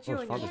he sent you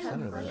and you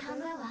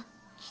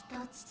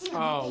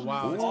Oh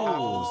wow.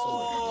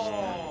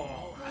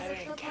 Oh, I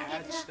didn't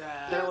catch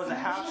that. There was a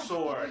half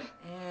sword.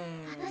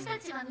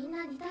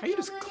 How you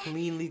just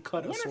cleanly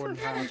cut a sword in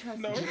half?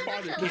 No, his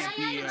father just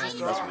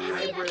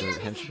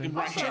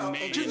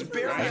Just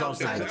barely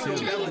outside of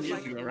royalty.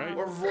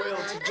 Or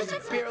royalty,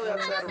 just barely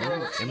outside of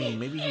royalty. I mean,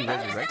 maybe he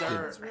resurrected.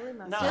 Just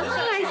when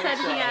I said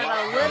he had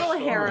a little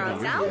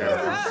harem, now he's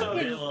a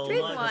fucking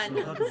big one.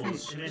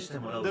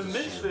 The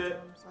Misfit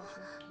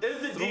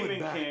is the Demon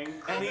King,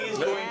 and he's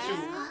going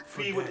to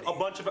be with a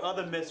bunch of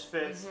other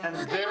Misfits, and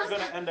they're going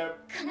to end up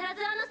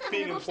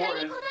being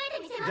important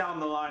down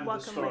the line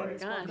of the story.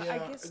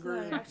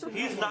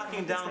 He's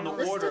knocking down the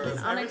order.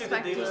 Everything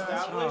that they've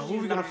established, who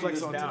are we gonna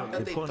flex on down.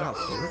 today? They pulling out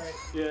swords?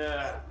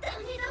 Yeah.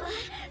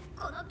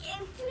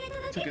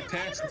 took a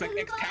test. It's like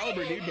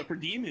Excalibur, dude, but for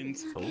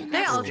demons.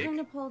 They all trying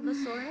to pull the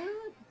sword out?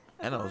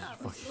 And I was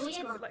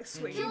fucking like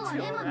swinging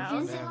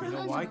around. Man, you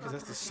know why? Because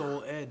that's the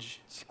soul edge.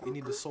 You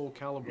need the soul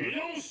caliber.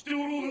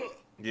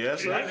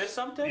 Yes, Did I miss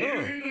something? That's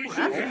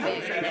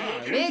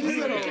a big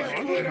sword.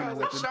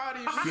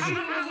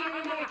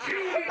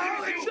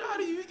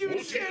 Shoddy, you give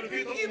me shit.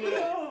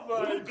 Oh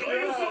my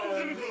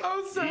God.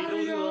 I'm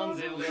sorry, y'all.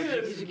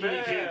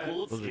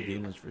 those are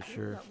demons for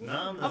sure.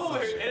 I'm over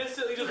here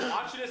innocently just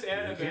watching this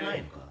anime. Did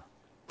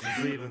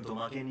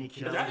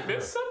I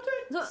miss something?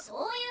 そう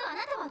いうあ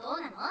なたはど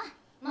うなの？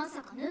ま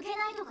さか抜け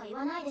ないとか言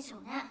わないでしょ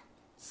うね。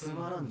つ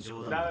まらん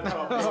冗談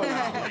だ。俺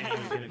に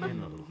向ける剣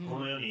などこ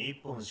の世に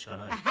一本しか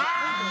ない。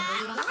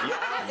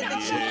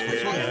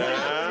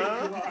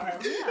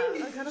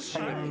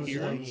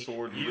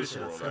勇者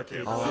が使ってい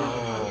る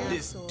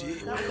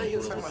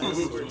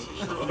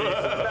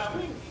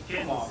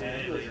剣の精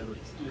霊が宿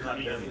り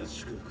神々が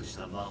祝福し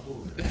た魔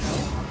法だ。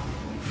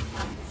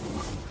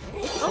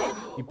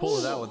 He pulled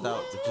it out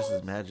without just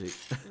his magic.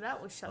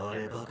 That was shut あ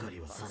ればかり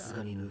はさす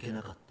がに抜け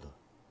なかった。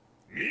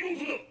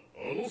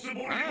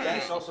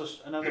 That's also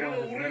another one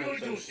of his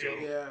miniatures.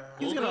 Yeah.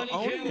 He's gonna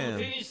own him.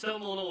 He's gonna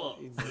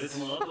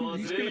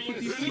put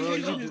these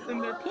teachers in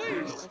their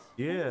place.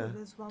 Yeah.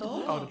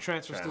 Oh, the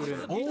transfer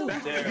student. Oh,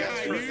 That's the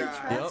guy, dude.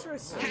 Yep.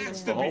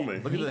 Has to be.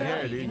 Homie. Look at the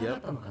hair, dude.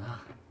 Yep.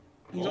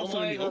 He's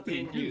also in the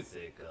opening.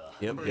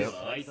 Yep. Yep.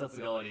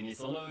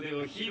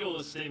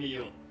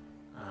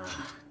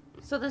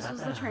 So this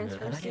was the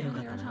transfer student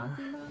they were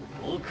talking about?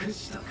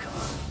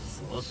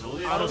 I was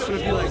gonna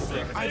be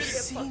like, I've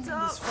seen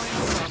this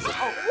fight.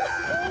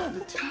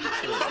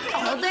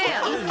 Oh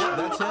damn!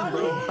 That's him,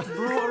 bro.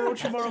 Bro,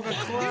 Orochimaru got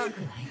clapped.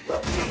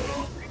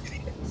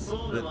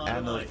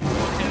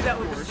 that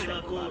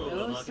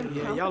was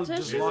Yeah, y'all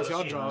just lost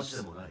y'all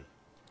jobs.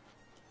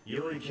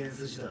 良い剣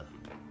筋だ。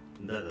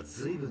だが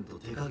随分と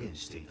手加減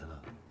していた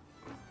な。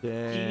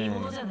 Damn.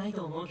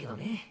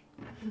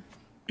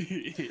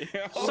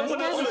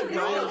 Someone else was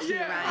royalty,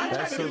 right?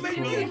 That's so cool. Is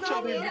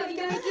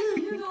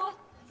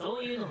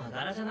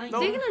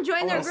he gonna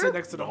join their I'll sit group?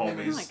 next to the Oh my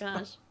homies.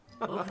 gosh.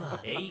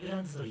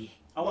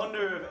 I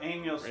wonder if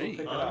Amy will still pick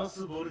it up.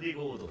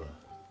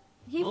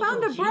 He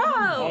found a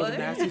All the bro!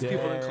 nastiest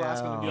people in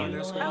class gonna be on their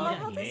I screen. love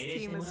how this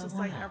team is just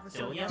like ever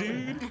so young.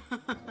 Dude,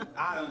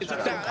 It's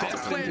like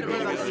that's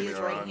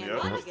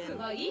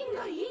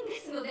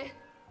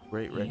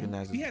Great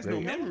recognizes he has no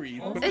great.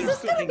 memory. Is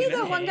this gonna be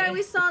the one guy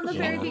we saw in the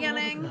very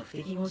beginning? I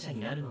feel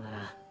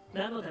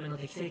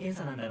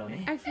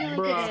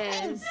like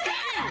it is.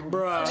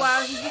 Bruh.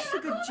 Wow, he just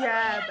took a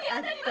jab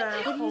at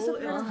the whole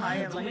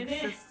entire like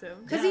system.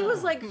 Because he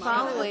was like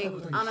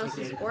following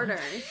Anos' orders.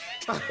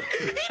 Yo.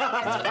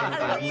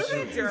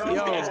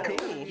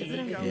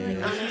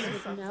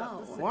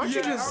 Why don't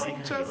you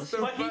just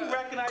But he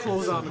recognizes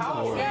close on the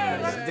power. door?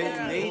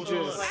 They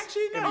just.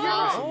 Actually,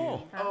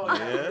 no. Oh,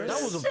 Yes.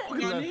 that was a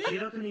fucking.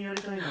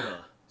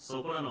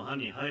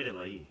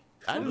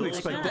 I didn't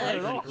expect that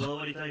at all.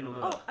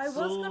 Oh, I was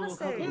gonna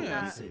say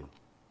that.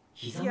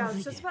 Yeah, I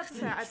was just about to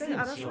say, I think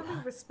Anos really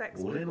respects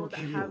people that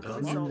have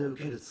resolve.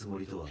 And that's why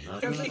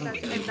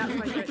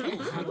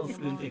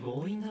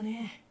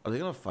Are they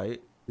gonna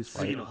fight? Who's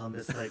fighting?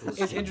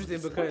 It's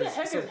interesting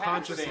because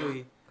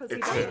subconsciously,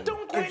 I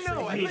don't quite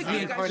know. I he's think the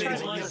you guys incarnate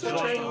trying of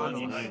to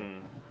his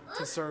get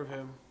to serve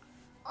him.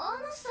 ア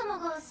ノ様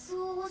がそ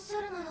うおっし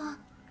ゃるなら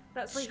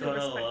that's like the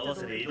力を合わ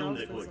せ respectable て挑ん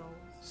でこい。 resolve.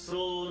 相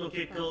応の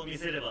結果を見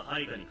せれば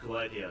配下に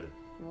加えてやる。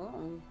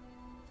 Whoa.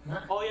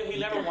 Oh yeah, he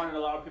never wanted a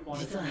lot of people on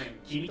his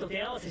team.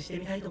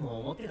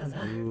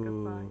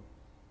 Ooh.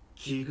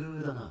 奇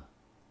遇だな。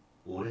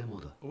俺も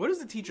だ。 What is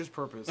the teacher's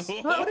purpose?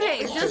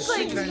 Okay, just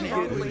like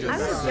I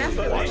was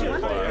definitely wondering.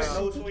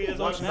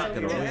 Not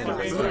gonna win.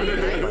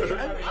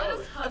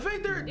 I feel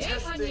like they're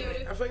testing.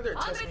 I feel like they're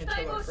testing each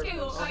other for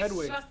this.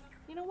 Headway.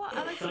 You know what?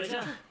 Alex,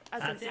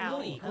 as an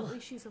out, at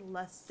least she's a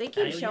less. They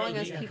keep showing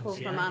us people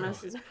from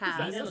Anos'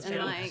 past,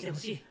 and like,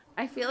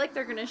 I feel like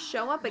they're gonna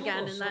show up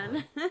again, and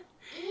then.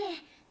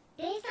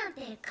 レイさんっ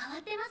て変わ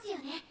ってますよ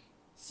ね。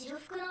白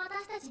服の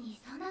私たちに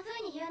そんな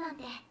風に言うなん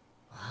て。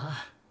あ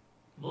あ、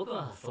僕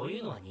はそうい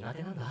うのは苦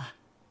手なんだ。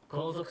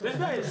 This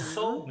guy is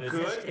so good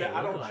that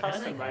I don't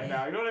trust him right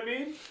now. You know what I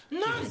mean?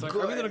 Not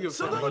good.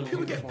 So when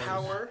people get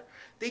power,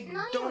 they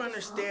don't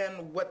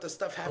understand what the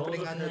stuff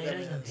happening under them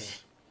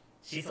is.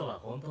 始祖は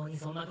本当に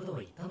そんなことを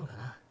言ったのか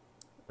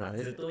な。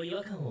ずっと違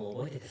和感を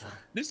覚えててさ。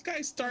This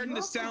guy's starting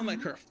to sound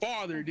like her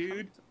father,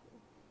 dude.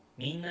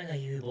 みんなが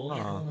言う暴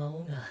言の魔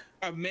王が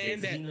A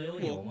man that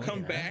will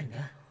come back.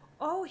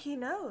 Oh, he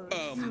knows.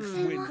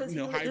 With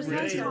no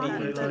hybrids.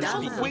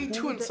 It's way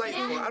too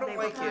insightful. I don't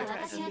like it.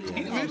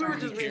 Maybe we're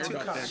just being too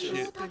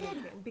cautious.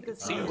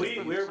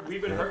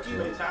 We've been hurt too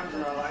many times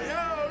in our life.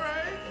 Yeah,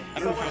 right? I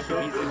don't know if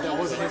that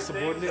wasn't his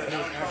subordinate. It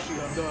was actually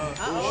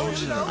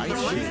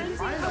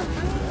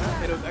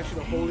it was actually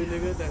the holy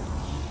nigga that.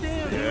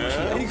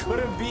 Damn, he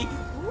couldn't be.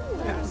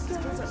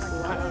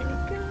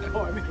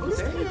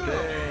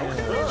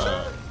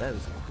 That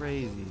is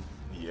crazy.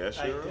 Yeah,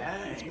 sure.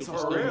 It's a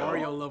whole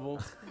Mario level.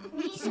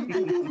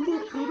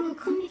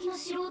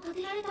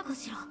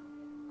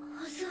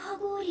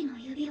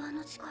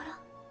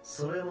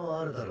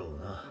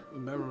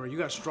 Remember, you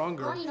got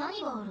stronger.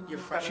 Your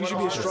friend She should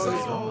be as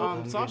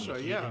strong as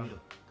Sasha, yeah.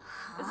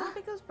 Is it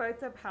because both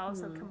their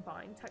powers are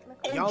combined,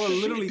 technically? Y'all are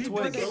literally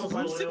twins. Having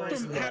both I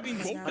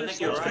think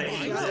you're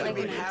right.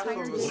 We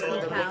haven't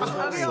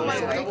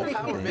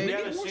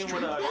seen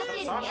what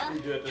Sasha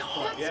can do at this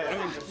point. Yeah,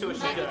 let's see what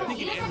she does. I think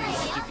in every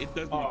logic it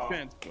does make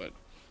sense, but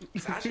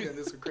Sasha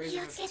did some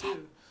craziness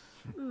too.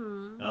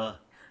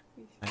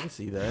 I can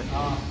see that.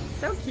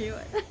 So cute.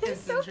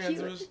 It's so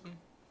cute.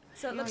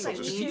 So it looks like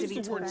just she needs use to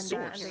the be word turned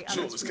down,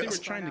 source. They were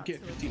trying to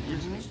get 15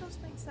 years ago. Which does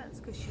make sense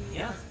because she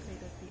Yeah.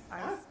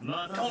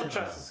 Don't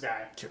trust this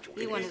guy. He's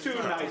too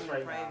nice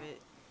right now.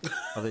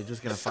 Are they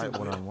just gonna fight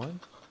one-on-one?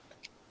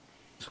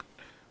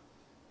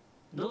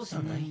 どうした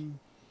んだい？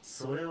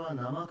それは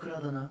生倉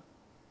だな。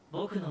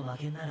僕の馬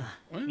券なら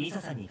ミ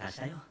サさんに貸し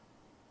たよ。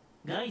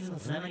ガイズの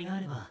つながりがあ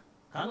れば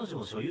彼女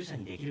を所有者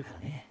にできるから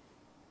ね。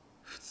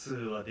普通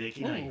はで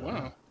きないよ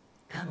な。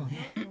かも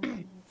ね。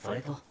それ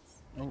と。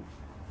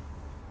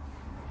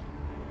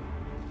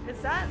Is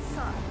that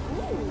son?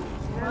 Ooh,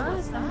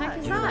 What the heck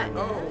is that?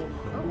 Oh,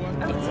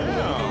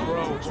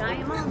 it's a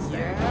giant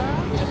monster.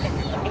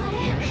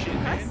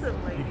 Impressive,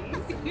 ladies.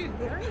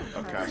 Very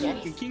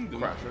impressive.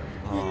 Kingdom. With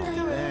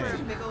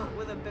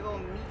a big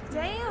old meat.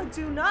 Damn,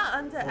 do not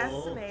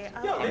underestimate.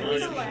 Power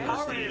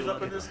Rangers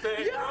up in this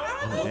thing.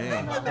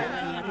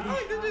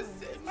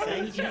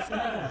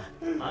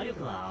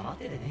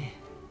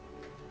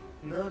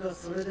 だが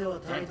それでは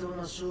対等な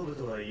勝負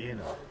とは言え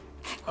ない。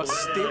 A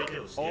stick?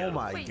 Oh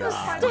my Wait, god. a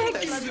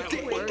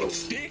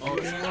Stick?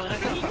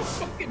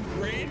 Fucking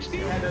branch,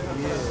 dude?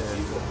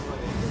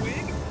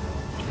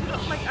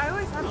 Like, I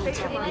always have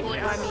faith in my boy.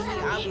 I mean, he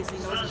obviously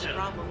knows his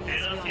problem. He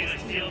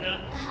has to be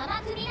honest.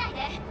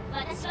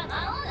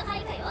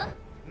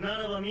 な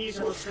らばミーシ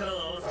ャと力を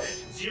合わ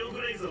せジオグ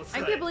レイズを使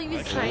I え。 can't believe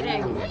he's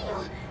fighting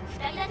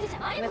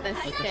with a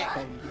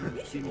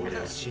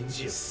stick. 信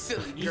じよ。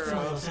 Silly いつ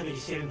までお girl. しゃべり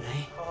してるんだい？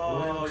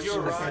 Oh,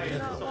 you're right.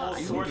 It's the whole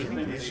sword thing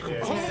they did.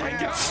 Oh my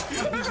god.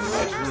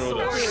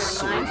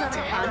 Lines on the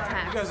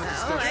contacts,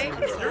 though. Like,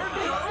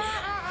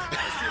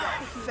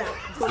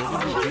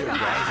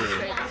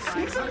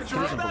 She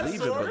doesn't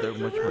believe it, but they're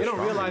much more They don't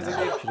realize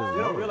that stronger. She doesn't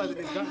know it.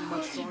 they've gotten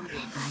much stronger.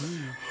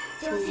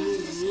 I'm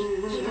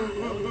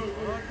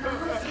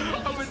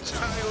a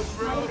child,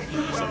 bro.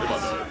 Something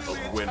about to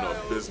win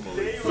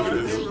abysmally. Look at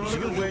this. She's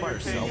gonna win by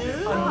herself.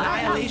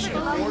 Annihilation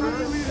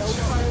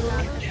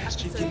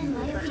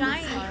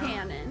giant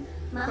cannon.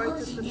 Both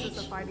the sisters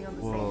are fighting on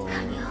the Whoa. same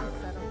time.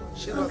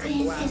 She's about to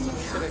blast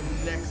us to the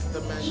next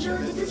dimension.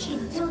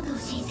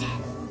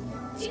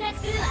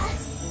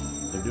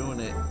 They're doing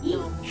it.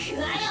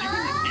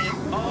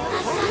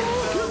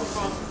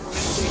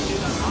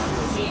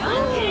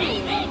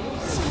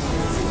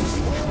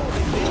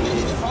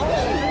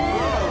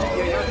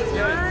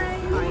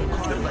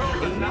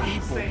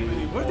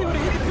 What are they gonna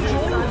hit the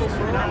controls,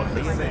 bro?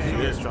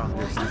 They're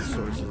stronger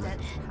sources.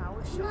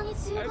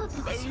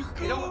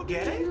 You don't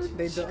get it?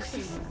 They don't.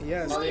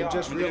 Yes, they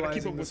just You gotta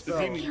keep realizing up the with the spell.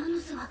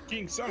 demon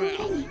king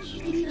somehow.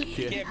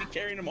 You can't be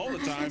carrying him all the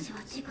time.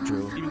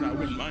 True. Even though I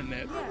wouldn't mind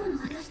that.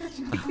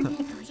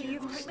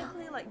 You've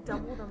technically like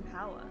doubled in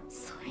power.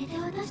 I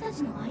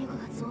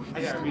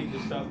gotta read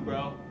this stuff,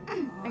 bro.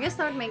 I guess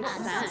that would make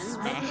sense.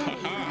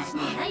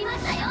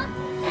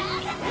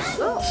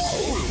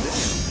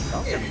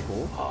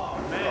 Cool. Oh,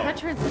 man. That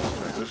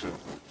transition.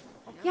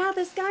 Yeah,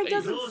 this guy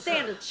doesn't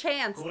stand a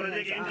chance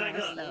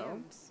against us, though.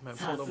 Man,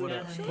 pulled up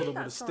with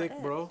a stick,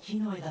 bro. 木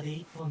の枝で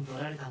一本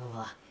取られたの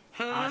は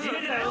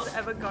There's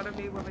ever gotta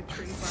be with a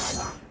tree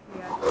branch.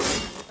 Yeah.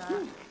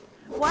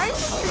 Why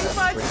is the tree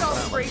branch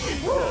not breaking?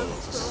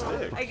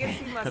 I guess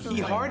he must have.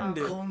 He hardened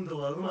it. I'm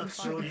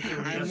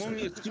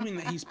only assuming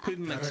that he's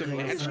putting like some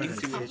magic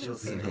into it.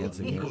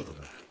 Enhancing it.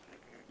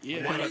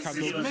 Yeah, like how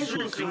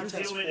those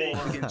contest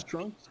against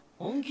trunks.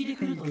 Yeah, so you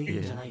could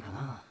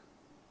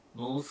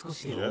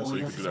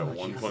do that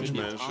one punch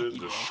man shit,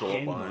 just show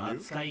up behind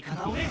you.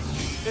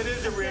 It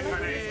is a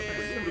reincarnation.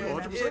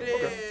 It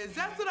is.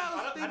 That's what I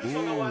was thinking.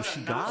 Ooh,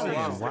 she got it.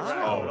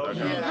 Wow.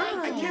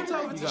 Yeah, I can't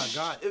tell if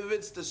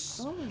it's the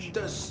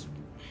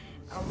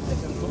I don't think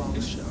I'm wrong.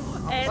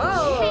 And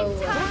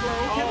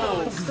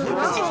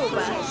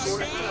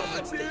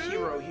it's the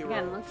hero.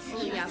 Again, let's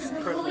see. Yeah.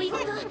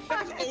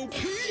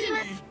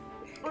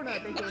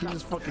 She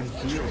just fucking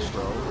heals,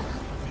 bro.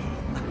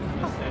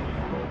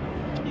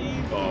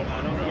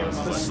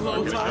 The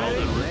slow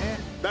time.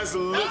 That's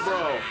lit,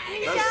 bro.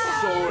 That's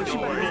so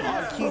annoying.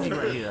 Key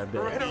right here, I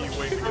bet.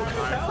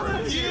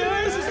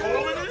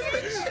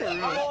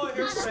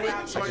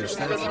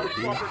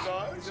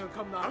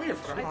 I'm here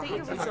for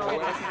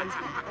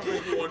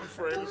one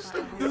frame.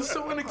 This is so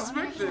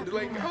unexpected.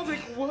 Like, I was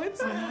like, what? We went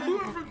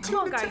from 2 Come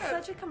on, to guys, 10.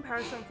 such a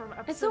comparison from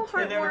episode It's so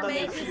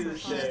heartwarming.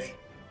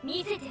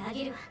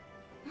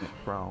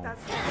 Bro.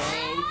 That's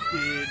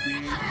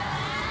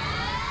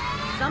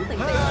Something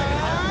big. Yeah.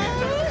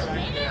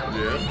 I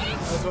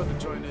was about to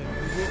join in.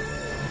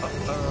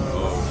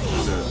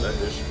 That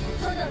issue was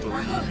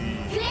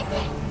 3D.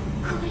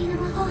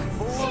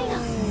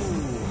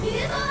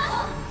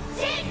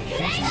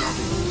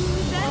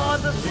 oh,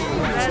 the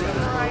red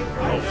right.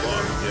 Oh,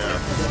 fuck, yeah.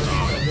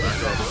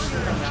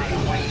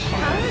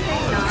 How did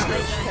they not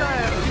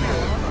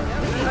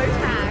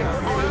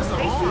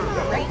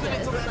like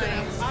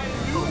attacks? I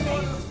knew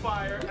one was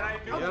fire, and I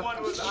knew one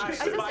was ice,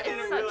 but I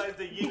didn't realize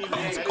the yin and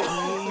yang.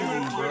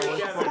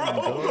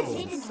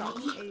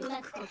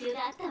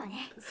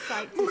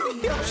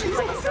 She's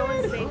like so in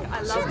sync. I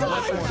love the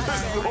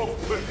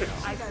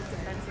I got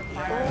defensive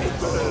fire.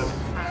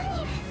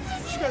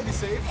 She gotta be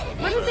safe.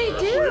 What did they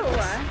do? No,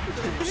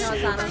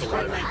 it's honestly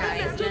my guy.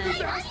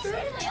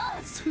 Destroying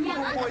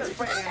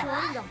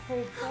the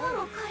whole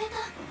boat.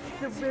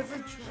 The river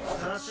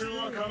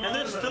And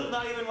there's still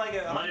not even like a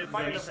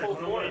fight of full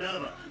force.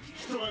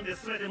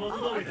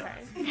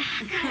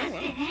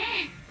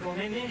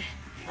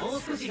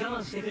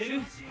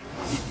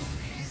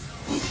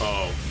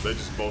 Oh, they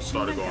just both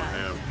started going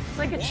ham. It's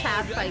like a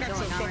chat fight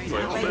going on right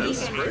now. Oh,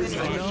 that's crazy.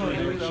 I know,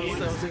 dude. I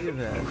was thinking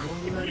that.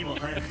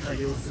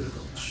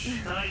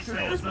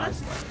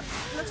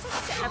 Looks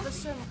like the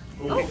episode.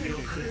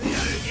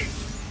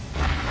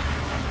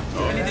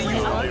 Anything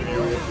you want?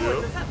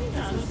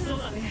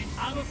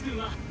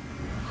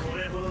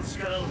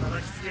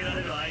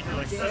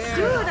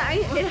 Dude,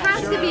 it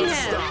has to be him.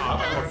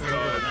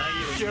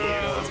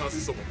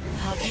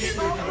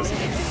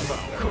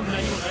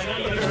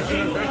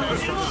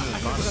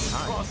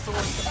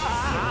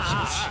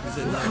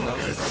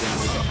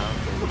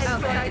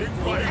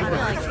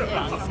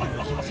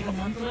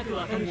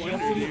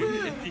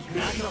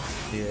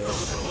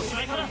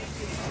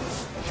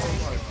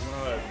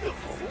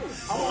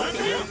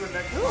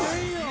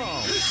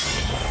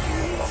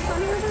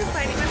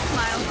 Fighting with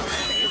smiles on my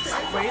face.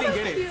 Wait, he didn't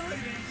get it.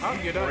 I'll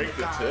get up. Break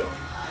the tip?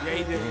 Yeah,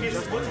 he did. He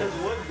just put his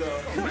wood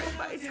though.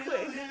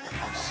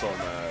 I'm so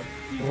mad.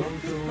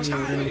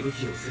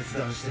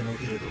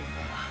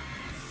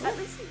 At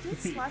least he did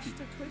slash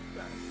the twig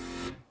though.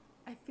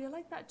 I feel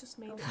like that just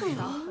made it softer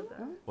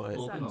though.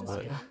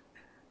 What?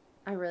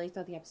 I really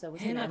thought the episode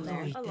was gonna end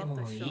there. I love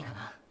this show.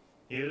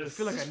 I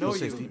feel like I know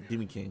you.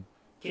 Demon King.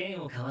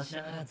 剣を交わし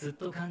ながらずっ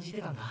と感じ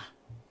てたんだ。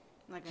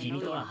 Like, I 君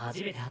know とは you.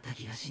 初めて会った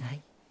気がしな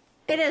い。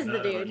 It is the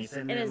dude. It is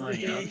the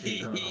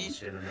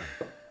dude.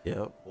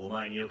 Yep. お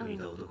前によく似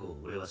た男を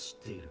俺は知っ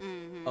ている。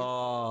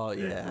 Oh,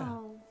 yeah.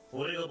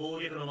 俺が暴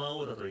虐の魔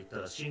王だと言った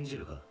ら信じ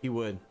るか？ He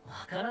would.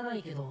 わからな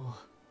いけど、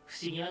不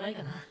思議はない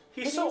かな。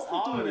 He's so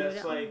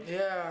ominous, like.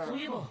 Yeah. そう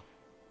いえば、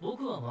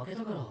僕は負け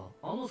たから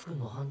アノス君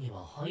の班に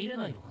は入れ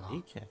ないのかな。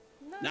 He can.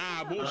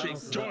 Nah, bullshit.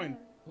 Join.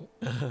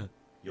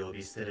 呼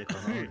び捨てで構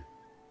わない。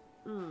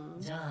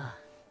じゃあ、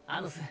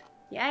アノス。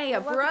 Yeah,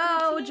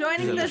 bro,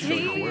 joining the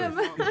team.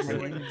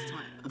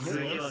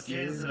 次は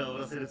剣すら折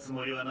らせるつ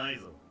もりはない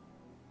ぞ。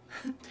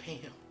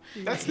 Damn.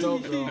 That's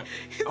dope, though. I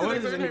wonder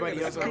if there's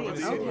anybody else on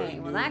this. Okay,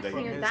 well that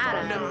cleared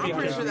that up. I'm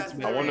pretty sure that's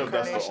I wonder if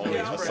that's the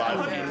only side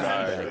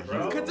guy.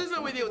 Because there's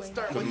no way they would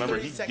start with Remember,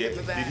 30 seconds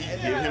of that. did he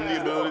give him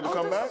the ability to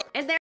come back?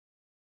 And there